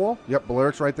Balearics on the wall. Yep,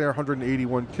 Balearics right there.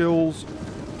 181 kills.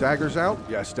 Daggers out.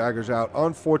 Yes, daggers out.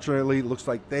 Unfortunately, looks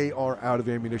like they are out of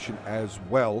ammunition as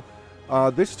well.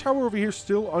 This tower over here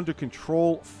still under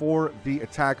control for the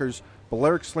attackers.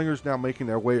 Balearic Slingers now making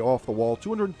their way off the wall.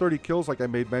 230 kills, like I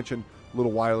made mention a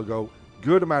little while ago.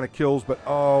 Good amount of kills, but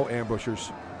oh,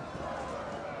 ambushers.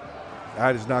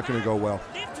 That is not going to go well.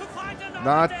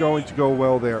 Not going to go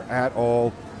well there at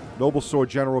all. Noble Sword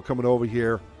General coming over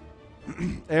here.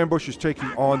 Ambushers taking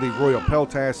on the Royal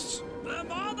Peltasts. The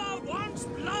mother wants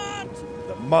blood!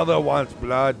 The mother wants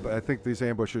blood, but I think these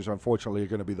ambushers, unfortunately, are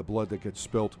going to be the blood that gets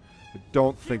spilt. I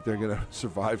don't think they're going to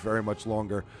survive very much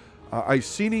longer.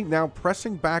 Iceni now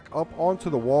pressing back up onto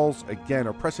the walls again,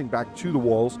 or pressing back to the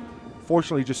walls.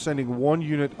 Fortunately, just sending 1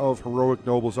 unit of Heroic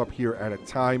Nobles up here at a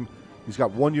time. He's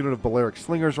got 1 unit of Balearic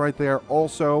Slingers right there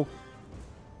also.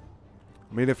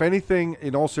 I mean, if anything,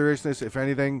 in all seriousness, if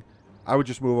anything, I would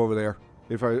just move over there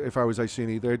if I was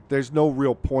Iceni. There's no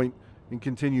real point in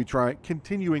continuing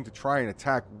to try and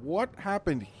attack. What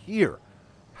happened here?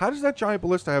 How does that Giant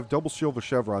Ballista have double silver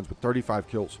chevrons with 35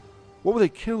 kills? What were they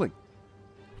killing?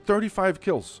 35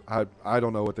 kills. I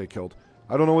don't know what they killed.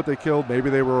 I don't know what they killed. Maybe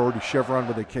they were already chevron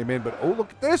when they came in. But, oh, look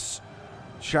at this.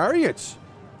 Chariots.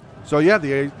 So, yeah,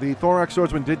 the Thorax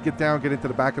Swordsman did get down, get into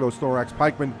the back of those Thorax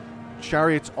Pikemen.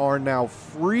 Chariots are now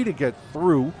free to get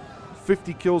through.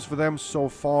 50 kills for them so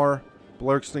far.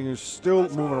 Balearic Slingers still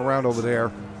moving around over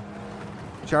there.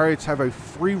 Chariots have a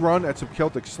free run at some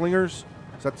Celtic Slingers.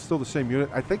 Is that still the same unit?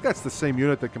 I think that's the same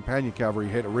unit that Companion Cavalry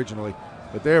hit originally.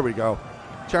 But there we go.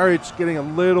 Chariots getting a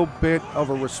little bit of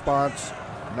a response.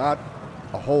 Not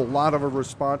a whole lot of a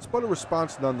response, but a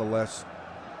response nonetheless.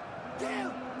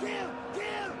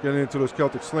 Getting into those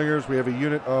Celtic Slingers. We have a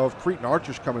unit of Cretan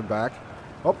Archers coming back.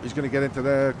 Oh, he's going to get into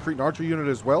the Cretan Archer unit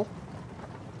as well.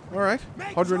 All right.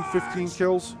 115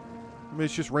 kills. I mean,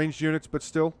 it's just ranged units, but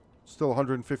still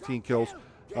 115 kills.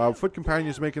 Foot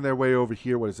Companions making their way over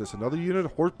here. What is this? Another unit?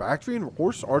 Horse Bactrian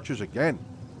Horse Archers again.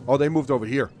 Oh, they moved over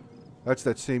here. That's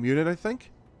that same unit, I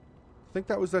think. I think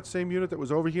that was that same unit that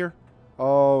was over here.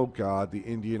 Oh, God. The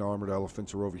Indian Armored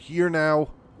Elephants are over here now.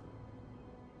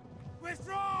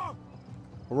 Withdraw!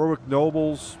 Heroic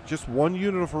Nobles. Just 1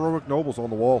 unit of Heroic Nobles on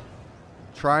the wall.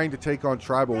 Trying to take on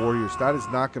Tribal Warriors. That is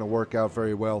not going to work out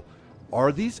very well.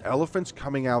 Are these elephants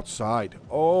coming outside?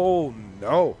 Oh,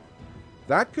 no.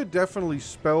 That could definitely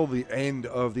spell the end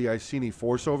of the Iceni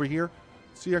force over here.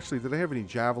 See, actually, do they have any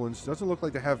javelins? Doesn't look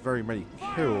like they have very many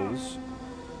kills.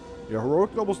 Yeah,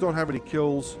 Heroic Nobles don't have any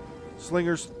kills.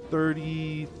 Slingers,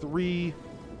 33,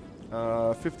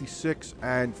 56,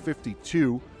 and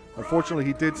 52. Unfortunately,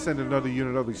 he did send another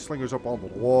unit of these slingers up on the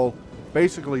wall,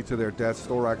 basically to their deaths.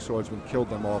 Thorax swordsman killed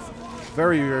them off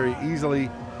very, very easily.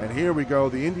 And here we go.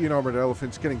 The Indian armored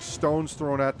elephants getting stones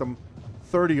thrown at them.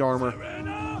 30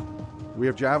 armor. We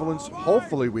have javelins.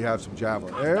 Hopefully we have some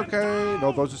javelins. Okay.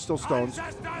 No, those are still stones.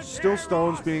 Still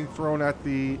stones being thrown at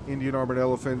the Indian armored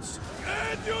elephants.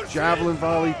 Javelin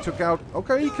volley took out.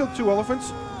 Okay, he killed 2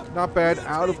 elephants. Not bad.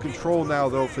 Out of control now,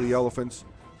 though, for the elephants.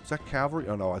 Is that cavalry?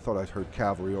 Oh, no. I thought I heard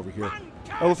cavalry over here.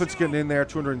 Elephants getting in there.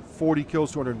 240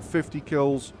 kills, 250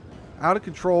 kills. Out of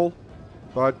control.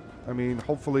 But, I mean,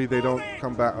 hopefully they don't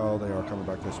come back. Oh, they are coming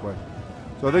back this way.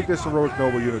 So I think this heroic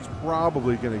noble unit's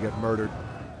probably going to get murdered.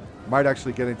 Might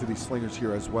actually get into these slingers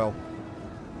here as well.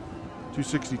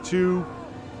 262,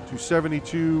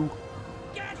 272,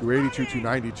 282,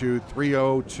 292,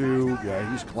 302.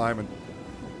 Yeah, he's climbing.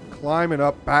 Climbing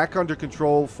up, back under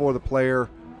control for the player.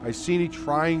 Iceni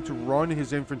trying to run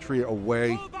his infantry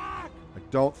away. I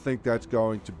don't think that's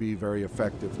going to be very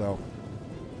effective, though.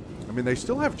 I mean, they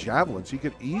still have javelins. He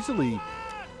could easily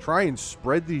try and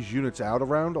spread these units out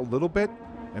around a little bit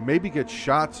and maybe get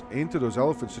shots into those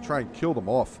elephants to try and kill them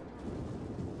off.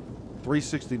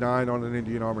 369 on an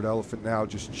Indian armored elephant now,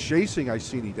 just chasing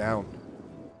Iceni down.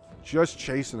 Just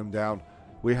chasing him down.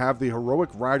 We have the heroic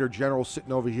rider general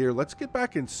sitting over here. Let's get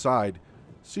back inside.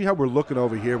 See how we're looking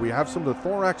over here. We have some of the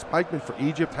thorax pikemen for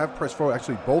Egypt have pressed forward.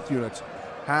 Actually, both units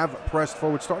have pressed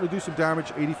forward. Starting to do some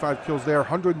damage. 85 kills there.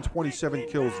 127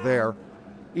 kills there.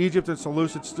 Egypt and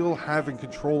Seleucid still having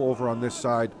control over on this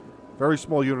side. Very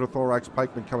small unit of thorax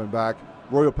pikemen coming back.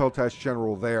 Royal Peltash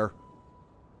general there.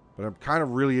 But I'm kind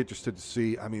of really interested to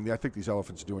see. I mean, I think these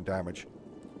elephants are doing damage.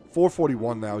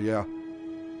 441 now, yeah.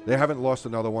 They haven't lost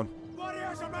another one.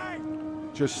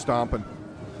 Just stomping.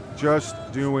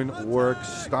 Just doing work.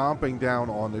 Stomping down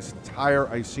on this entire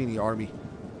Iceni army.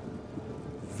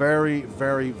 Very,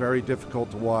 very, very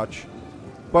difficult to watch.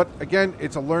 But, again,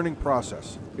 it's a learning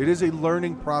process. It is a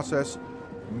learning process.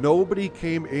 Nobody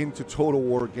came into Total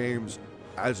War games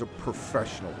as a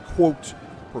professional. Quote,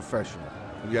 professional.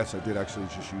 And yes, I did actually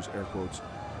just use air quotes.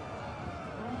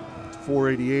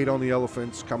 488 on the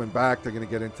elephants. Coming back. They're going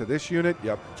to get into this unit.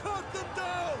 Yep.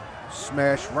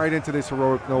 Smash right into this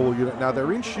heroic noble unit. Now,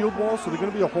 they're in shield wall, so they're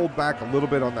going to be a hold back a little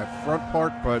bit on that front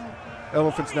part, but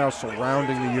elephants now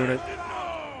surrounding the unit.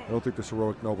 I don't think this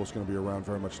heroic noble is going to be around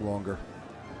very much longer.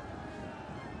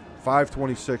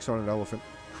 526 on an elephant.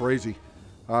 Crazy.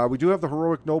 We do have the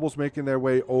heroic nobles making their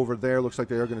way over there. Looks like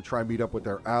they are going to try and meet up with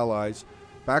their allies.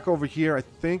 Back over here, I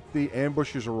think the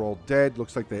ambushers are all dead.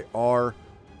 Looks like they are.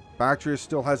 Bactrius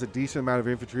still has a decent amount of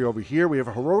infantry over here. We have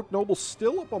a heroic noble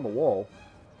still up on the wall.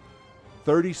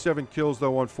 37 kills,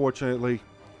 though, unfortunately.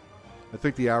 I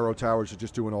think the arrow towers are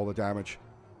just doing all the damage.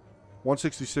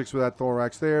 166 with that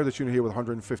thorax there. This unit here with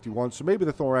 151. So maybe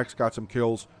the thorax got some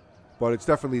kills, but it's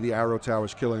definitely the arrow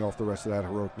towers killing off the rest of that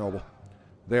heroic noble.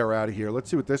 They're out of here. Let's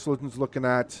see what this one's looking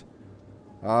at.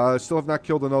 Still have not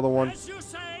killed another one.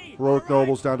 Heroic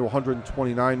nobles down to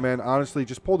 129 men. Honestly,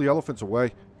 just pull the elephants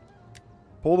away.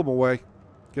 Pull them away.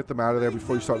 Get them out of there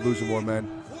before you start losing more men.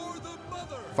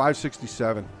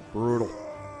 567. Brutal.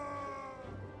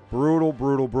 Brutal,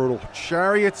 brutal, brutal.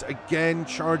 Chariots again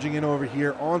charging in over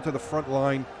here onto the front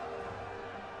line.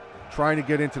 Trying to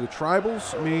get into the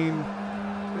tribals. I mean,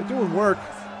 they're doing work.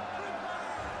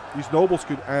 These nobles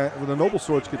could, with the noble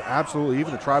swords could absolutely,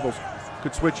 even the tribals,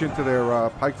 could switch into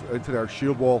their into their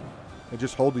shield wall and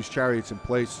just hold these chariots in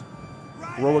place.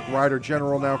 Heroic rider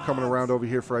general now coming around over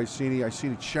here for Iceni.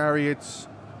 Iceni chariots.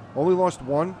 Only lost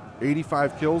one.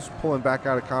 85 kills, pulling back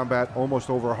out of combat, almost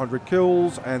over 100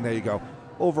 kills, and there you go.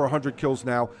 Over 100 kills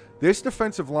now. This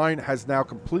defensive line has now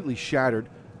completely shattered.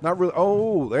 Not really.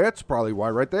 Oh, that's probably why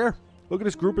right there. Look at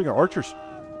this grouping of archers.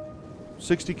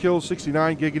 60 kills,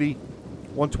 69 giggity,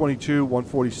 122,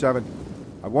 147.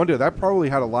 I wonder, that probably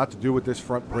had a lot to do with this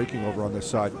front breaking over on this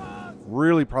side.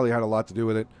 Really probably had a lot to do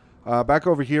with it. Back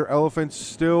over here, elephants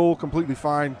still completely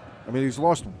fine. I mean, he's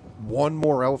lost one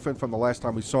more elephant from the last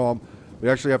time we saw him. We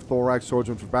actually have thorax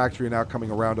swordsmen for Bactria now coming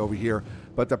around over here.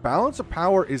 But the balance of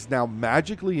power is now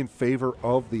magically in favor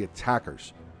of the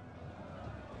attackers.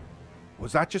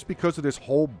 Was that just because of this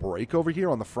whole break over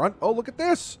here on the front? Oh, look at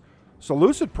this.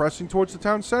 Seleucid pressing towards the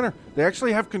town center. They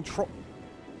actually have control.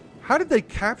 How did they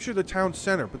capture the town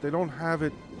center, but they don't have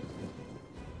it?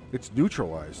 It's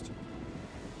neutralized.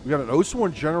 We got an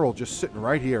Osworn general just sitting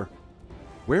right here.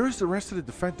 Where is the rest of the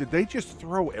defense? Did they just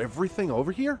throw everything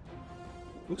over here?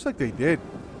 Looks like they did.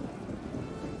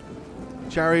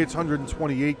 Chariots,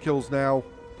 128 kills now.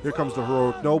 Here comes the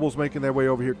heroic nobles making their way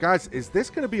over here. Guys, is this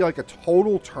going to be like a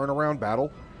total turnaround battle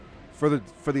for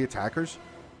the attackers?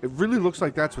 It really looks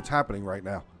like that's what's happening right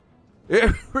now.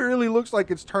 It really looks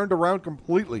like it's turned around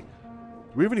completely. Do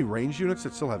we have any ranged units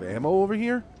that still have ammo over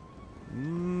here?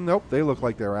 Nope, they look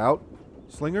like they're out.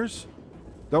 Slingers?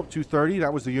 Nope, 230.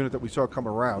 That was the unit that we saw come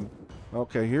around.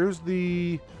 Okay, here's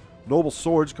the Noble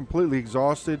Swords, completely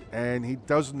exhausted, and he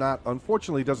does not,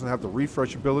 unfortunately, doesn't have the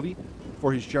refresh ability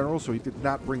for his general, so he did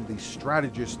not bring the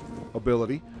strategist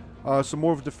ability. Some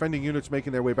more of defending units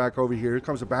making their way back over here. Here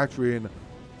comes a Bactrian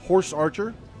Horse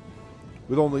Archer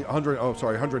with only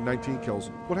 119 kills.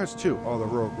 What has 2? Oh, the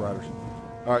Heroic Riders.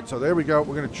 All right, so there we go.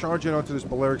 We're going to charge in onto this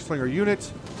Balearic Slinger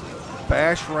unit.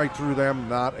 Bash right through them.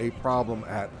 Not a problem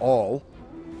at all.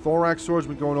 Thorax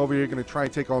Swordsman going over here. Going to try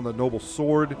and take on the Noble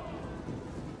Sword.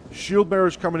 Shield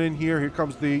Bearers coming in here. Here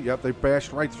comes the... Yep, they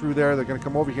bashed right through there. They're going to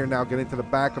come over here now, get into the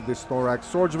back of this Thorax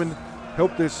Swordsman.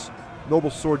 Help this Noble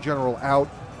Sword General out.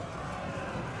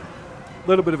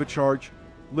 Little bit of a charge.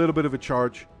 Little bit of a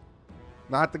charge.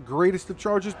 Not the greatest of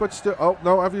charges, but still... Oh,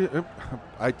 no,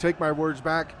 I take my words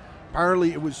back.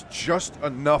 Apparently, it was just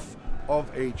enough of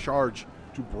a charge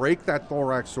to break that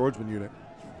Thorax Swordsman unit.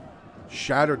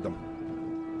 Shattered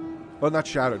them. Well, not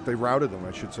shattered. They routed them,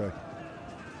 I should say.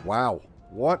 Wow.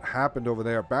 What happened over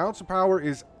there? Balance of power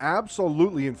is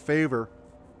absolutely in favor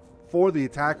for the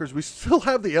attackers. We still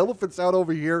have the elephants out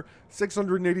over here.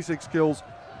 686 kills.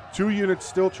 2 units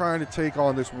still trying to take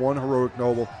on this one heroic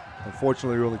noble.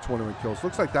 Unfortunately, only 21 kills.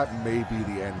 Looks like that may be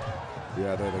the end.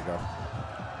 Yeah, there they go.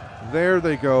 There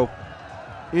they go.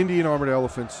 Indian armored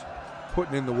elephants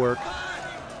putting in the work.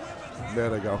 There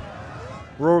they go.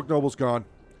 Heroic noble's gone.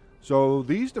 So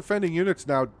these defending units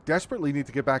now desperately need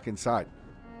to get back inside.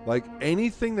 Like,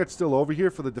 anything that's still over here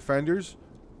for the defenders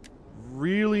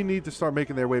really need to start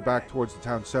making their way back towards the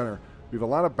town center. We have a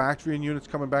lot of Bactrian units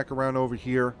coming back around over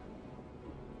here.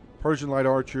 Persian Light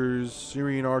Archers,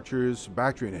 Syrian Archers,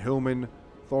 Bactrian Hillmen,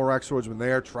 Thorax Swordsmen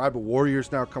there. Tribal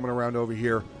Warriors now coming around over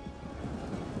here.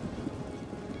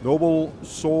 Noble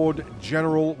Sword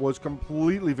General was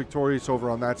completely victorious over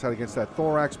on that side against that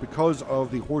Thorax because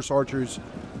of the Horse Archers.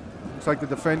 Looks like the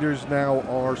defenders now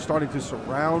are starting to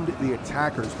surround the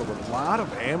attackers, but with a lot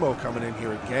of ammo coming in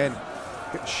here again.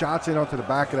 Getting shots in onto the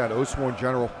back of that Oathsworn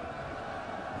General.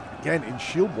 Again, in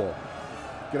shield wall.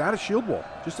 Get out of shield wall.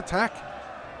 Just attack.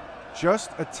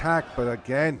 Just attack, but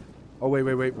again. Oh, wait.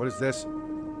 What is this?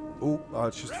 Oh,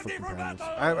 it's just the foot companions.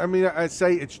 I mean, I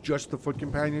say it's just the foot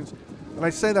companions. And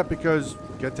I say that because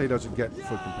Gete doesn't get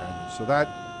foot companions. So that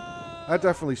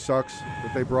definitely sucks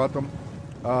that they brought them.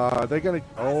 They're gonna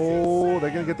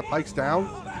get the pikes down.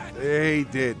 They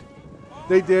did,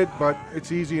 but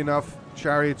it's easy enough.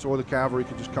 Chariots or the cavalry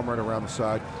can just come right around the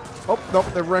side. Oh no,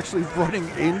 they're actually running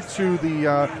into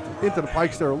the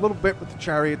pikes there a little bit with the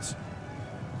chariots.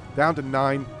 Down to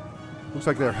 9. Looks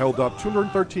like they're held up.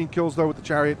 213 kills though with the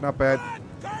chariot, not bad.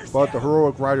 But the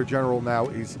heroic rider general now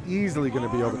is easily going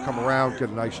to be able to come around, get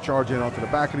a nice charge in onto the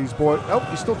back of these boys. Oh,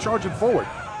 he's still charging forward.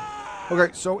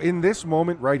 Okay, so in this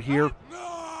moment right here,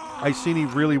 Iceni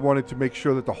really wanted to make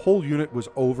sure that the whole unit was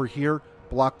over here,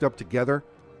 blocked up together,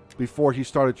 before he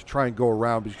started to try and go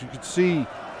around. Because you can see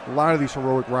a lot of these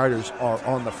heroic riders are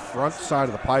on the front side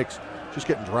of the pikes, just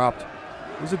getting dropped.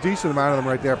 There's a decent amount of them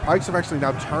right there. Pikes have actually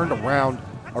now turned around,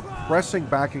 are pressing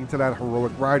back into that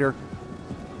heroic rider.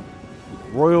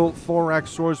 Royal Thorax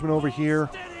Swordsman over here.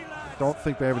 Don't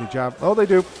think they have any job. Oh, they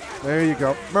do. There you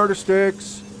go. Murder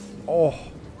sticks. Oh,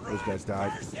 those guys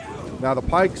died. Now the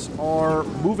pikes are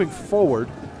moving forward,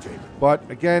 but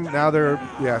again, now they're,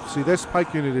 yeah, see, this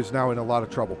pike unit is now in a lot of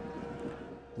trouble.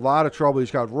 A lot of trouble.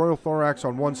 He's got Royal Thorax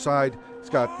on one side. He's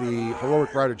got the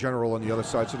heroic rider general on the other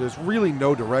side, so there's really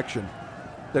no direction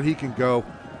that he can go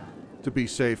to be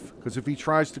safe, because if he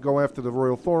tries to go after the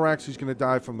Royal Thorax, he's going to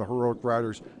die from the heroic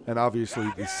riders, and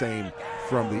obviously the same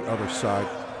from the other side.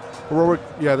 The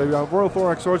Royal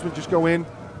Thorax Swordsman just go in,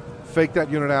 fake that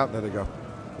unit out, and there they go.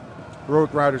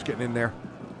 Heroic riders getting in there.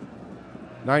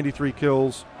 93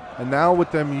 kills, and now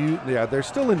with them, they're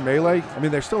still in melee. I mean,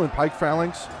 they're still in pike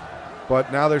phalanx,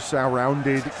 but now they're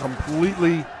surrounded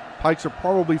completely. Pikes are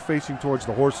probably facing towards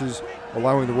the horses,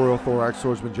 allowing the Royal Thorax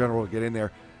Swordsman General to get in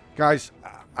there. Guys,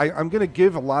 I'm going to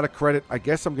give a lot of credit. I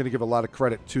guess I'm going to give a lot of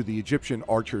credit to the Egyptian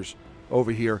archers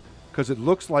over here, because it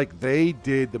looks like they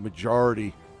did the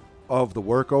majority of the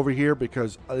work over here,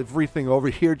 because everything over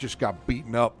here just got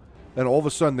beaten up. And all of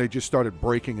a sudden, they just started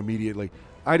breaking immediately.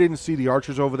 I didn't see the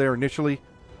archers over there initially,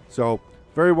 so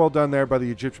very well done there by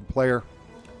the Egyptian player.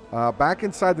 Back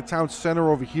inside the town center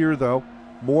over here, though,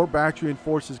 more Bactrian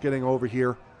forces getting over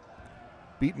here.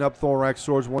 Beating up Thorax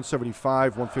Swords,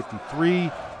 175,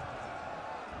 153.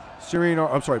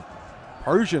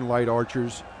 Persian Light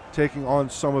Archers taking on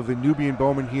some of the Nubian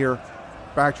Bowmen here.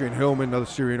 Bactrian Hillman, another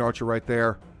Syrian Archer right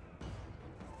there.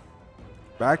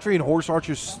 Bactrian horse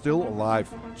archers still alive.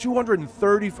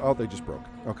 230. Oh, they just broke.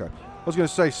 Okay. I was going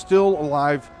to say, still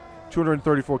alive.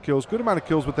 234 kills. Good amount of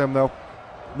kills with them, though.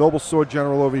 Noble Sword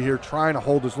General over here trying to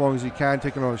hold as long as he can,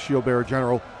 taking on a Shield Bearer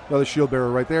General. Another Shield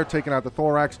Bearer right there, taking out the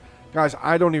Thorax. Guys,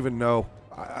 I don't even know.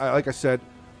 Like I said,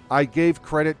 I gave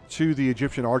credit to the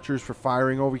Egyptian archers for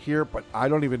firing over here, but I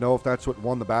don't even know if that's what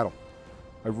won the battle.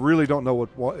 I really don't know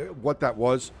what that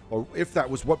was, or if that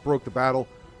was what broke the battle.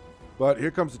 But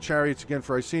here comes the chariots again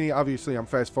for Iceni. Obviously, I'm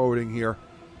fast-forwarding here.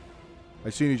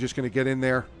 Iceni's just going to get in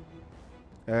there.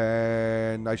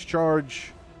 And nice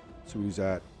charge. So he's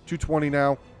at 220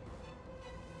 now.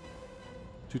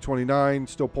 229,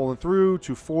 still pulling through.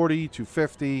 240,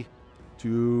 250,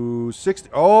 260.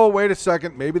 Oh, wait a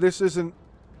second. Maybe this isn't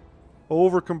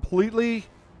over completely.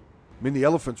 I mean, the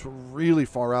elephants were really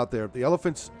far out there. The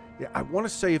elephants, yeah, I want to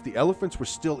say if the elephants were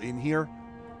still in here,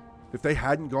 if they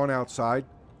hadn't gone outside,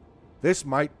 this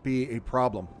might be a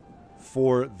problem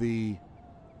for the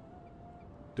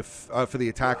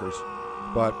attackers.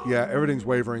 But, yeah, everything's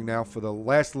wavering now for the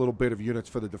last little bit of units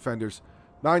for the defenders.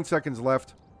 9 seconds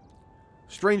left.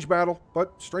 Strange battle,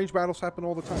 but strange battles happen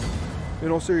all the time. In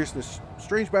all seriousness,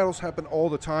 strange battles happen all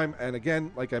the time. And,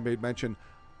 again, like I made mention,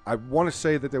 I want to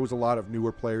say that there was a lot of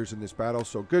newer players in this battle.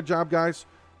 So, good job, guys.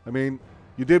 I mean,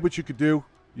 you did what you could do.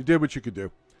 You did what you could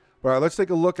do. All right, let's take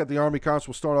a look at the Army Counts.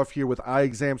 We'll start off here with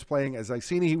iExams playing as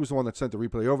Iceni. He was the one that sent the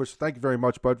replay over. So, thank you very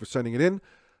much, bud, for sending it in.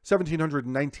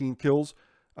 1,719 kills.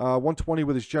 120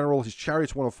 with his general. His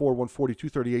chariots 104, 140,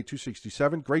 238,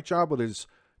 267. Great job with his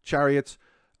chariots.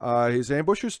 His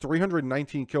ambushers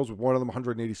 319 kills with one of them,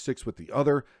 186 with the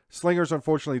other. Slingers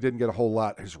unfortunately didn't get a whole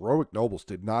lot. His heroic nobles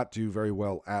did not do very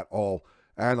well at all.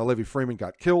 And Olivia Freeman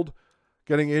got killed.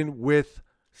 Getting in with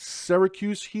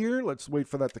Syracuse here. Let's wait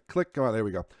for that to click. Come on, there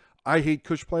we go. I Hate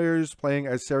Kush players playing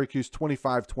as Syracuse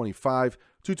 25-25.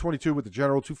 222 with the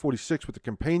general, 246 with the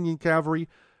companion cavalry.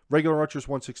 Regular archers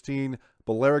 116,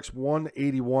 Balearics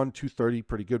 181, 230,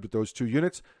 pretty good with those two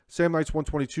units. Sam Knights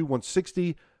 122,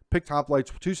 160, Picked Hoplites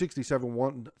 267,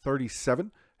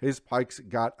 137. His pikes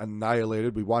got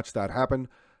annihilated. We watched that happen.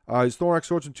 His Thorax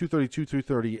Swordsman 232,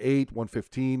 238,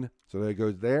 115. So there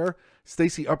goes there.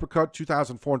 Stacy Uppercut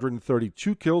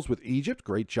 2,432 kills with Egypt.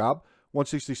 Great job.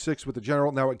 166 with the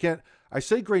general. Now again, I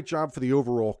say great job for the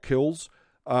overall kills.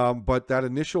 But that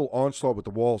initial onslaught with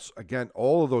the walls, again,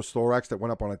 all of those Thorax that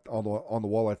went up on the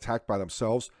wall attacked by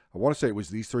themselves, I want to say it was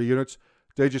these three units,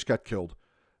 they just got killed.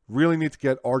 Really need to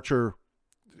get Archer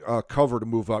cover to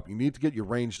move up. You need to get your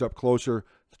ranged up closer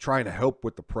to trying to help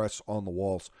with the press on the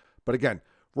walls. But again,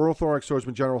 Royal Thorax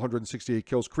Swordsman General, 168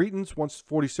 kills. Cretans,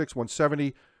 146,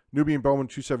 170. Nubian Bowman,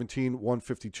 217,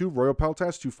 152. Royal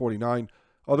Peltas, 249.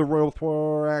 Other Royal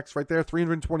Thorax right there,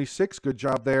 326. Good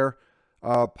job there.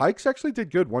 Pikes actually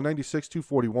did good. 196,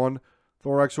 241.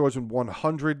 Thorax Swordsman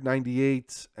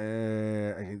 198.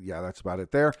 Yeah, that's about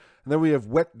it there. And then we have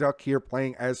Wet Duck here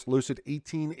playing as Lucid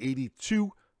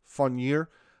 1882. Fun year.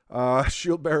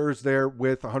 Shield Bearers there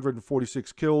with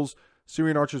 146 kills.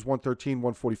 Syrian Archers 113,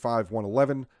 145,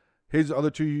 111. His other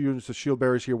two units of Shield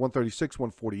Bearers here 136,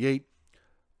 148.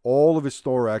 All of his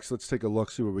Thorax. Let's take a look,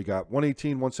 see what we got.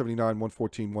 118, 179,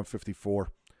 114,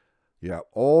 154. Yeah,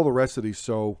 all the rest of these.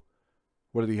 So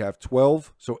what did he have?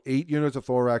 12. So 8 units of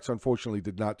Thorax, unfortunately,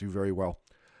 did not do very well.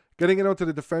 Getting it onto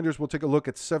the defenders, we'll take a look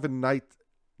at 7 Knight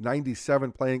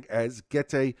 97 playing as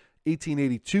Gete,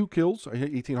 1882 kills,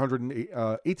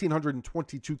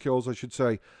 1,822 kills, I should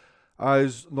say.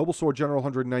 His Noble Sword General,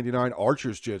 199.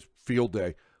 Archers just field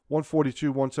day.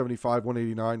 142, 175,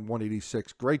 189,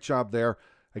 186. Great job there.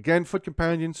 Again, foot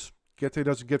companions. Gete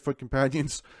doesn't get foot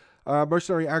companions.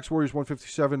 Mercenary Axe Warriors,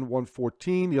 157,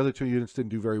 114. The other two units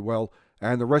didn't do very well.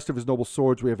 And the rest of his Noble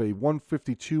Swords, we have a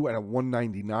 152 and a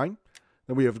 199.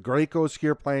 Then we have Gracos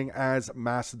here playing as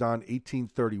Macedon,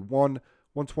 1831,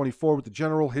 124 with the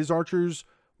General. His Archers,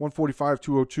 145,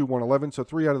 202, 111. So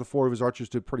 3 out of the 4 of his Archers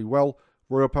did pretty well.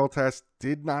 Royal Peltas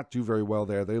did not do very well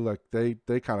there.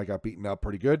 They kind of got beaten up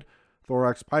pretty good.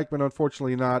 Thorax Pikemen,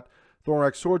 unfortunately not.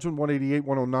 Thorax Swordsman, 188,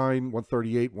 109,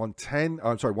 138,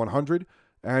 100.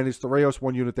 And his Thoreos,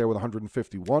 1 unit there with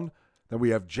 151. Then we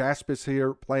have Jaspis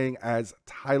here playing as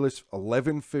Tylus,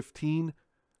 1115,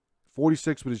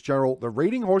 46 with his General. The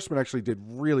Raiding Horsemen actually did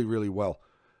really, really well.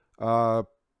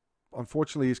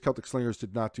 Unfortunately, his Celtic Slingers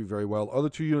did not do very well. Other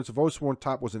 2 units of Oathsworn,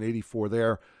 top was an 84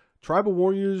 there. Tribal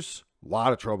Warriors, a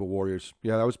lot of Tribal Warriors.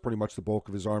 Yeah, that was pretty much the bulk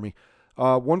of his army.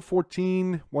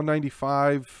 114,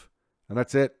 195, and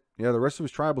that's it. Yeah, the rest of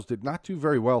his tribals did not do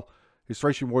very well. His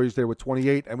Thracian Warriors there with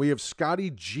 28. And we have Scotty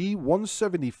G,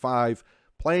 175,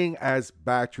 playing as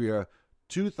Bactria,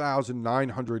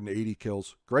 2,980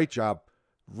 kills. Great job.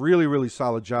 Really, really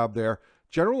solid job there.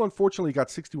 General, unfortunately, got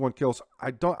 61 kills.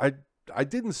 I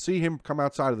didn't see him come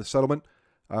outside of the settlement,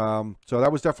 so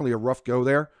that was definitely a rough go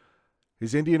there.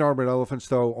 His Indian Armored Elephants,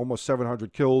 though, almost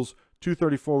 700 kills.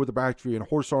 234 with the Bactrian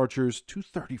Horse Archers.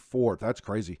 234, that's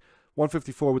crazy.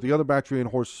 154 with the other Bactrian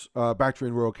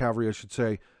Royal Cavalry, I should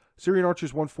say. Syrian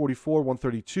Archers, 144,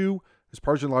 132. His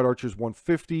Persian Light Archers,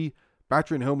 150.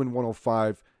 Bactrian Hillman,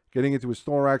 105. Getting into his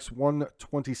Thorax,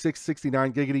 126,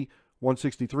 69 Giggity,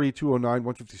 163, 209,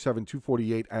 157,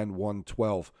 248, and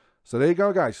 112. So there you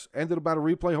go, guys. End of the battle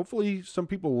replay. Hopefully some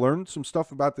people learned some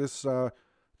stuff about this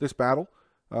this battle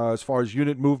as far as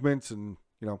unit movements and,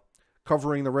 you know,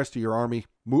 covering the rest of your army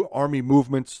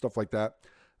movements, stuff like that.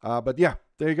 But yeah,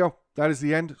 there you go. That is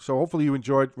the end. So hopefully you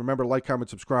enjoyed. Remember, like, comment,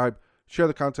 subscribe, share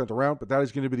the content around. But that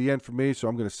is going to be the end for me. So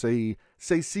I'm going to say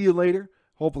see you later.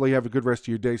 Hopefully you have a good rest of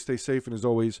your day. Stay safe, and as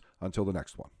always, until the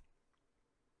next one.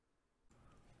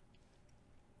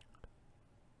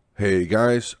 Hey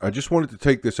guys, I just wanted to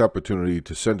take this opportunity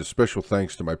to send a special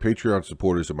thanks to my Patreon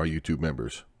supporters and my YouTube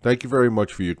members. Thank you very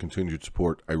much for your continued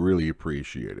support. I really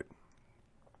appreciate it.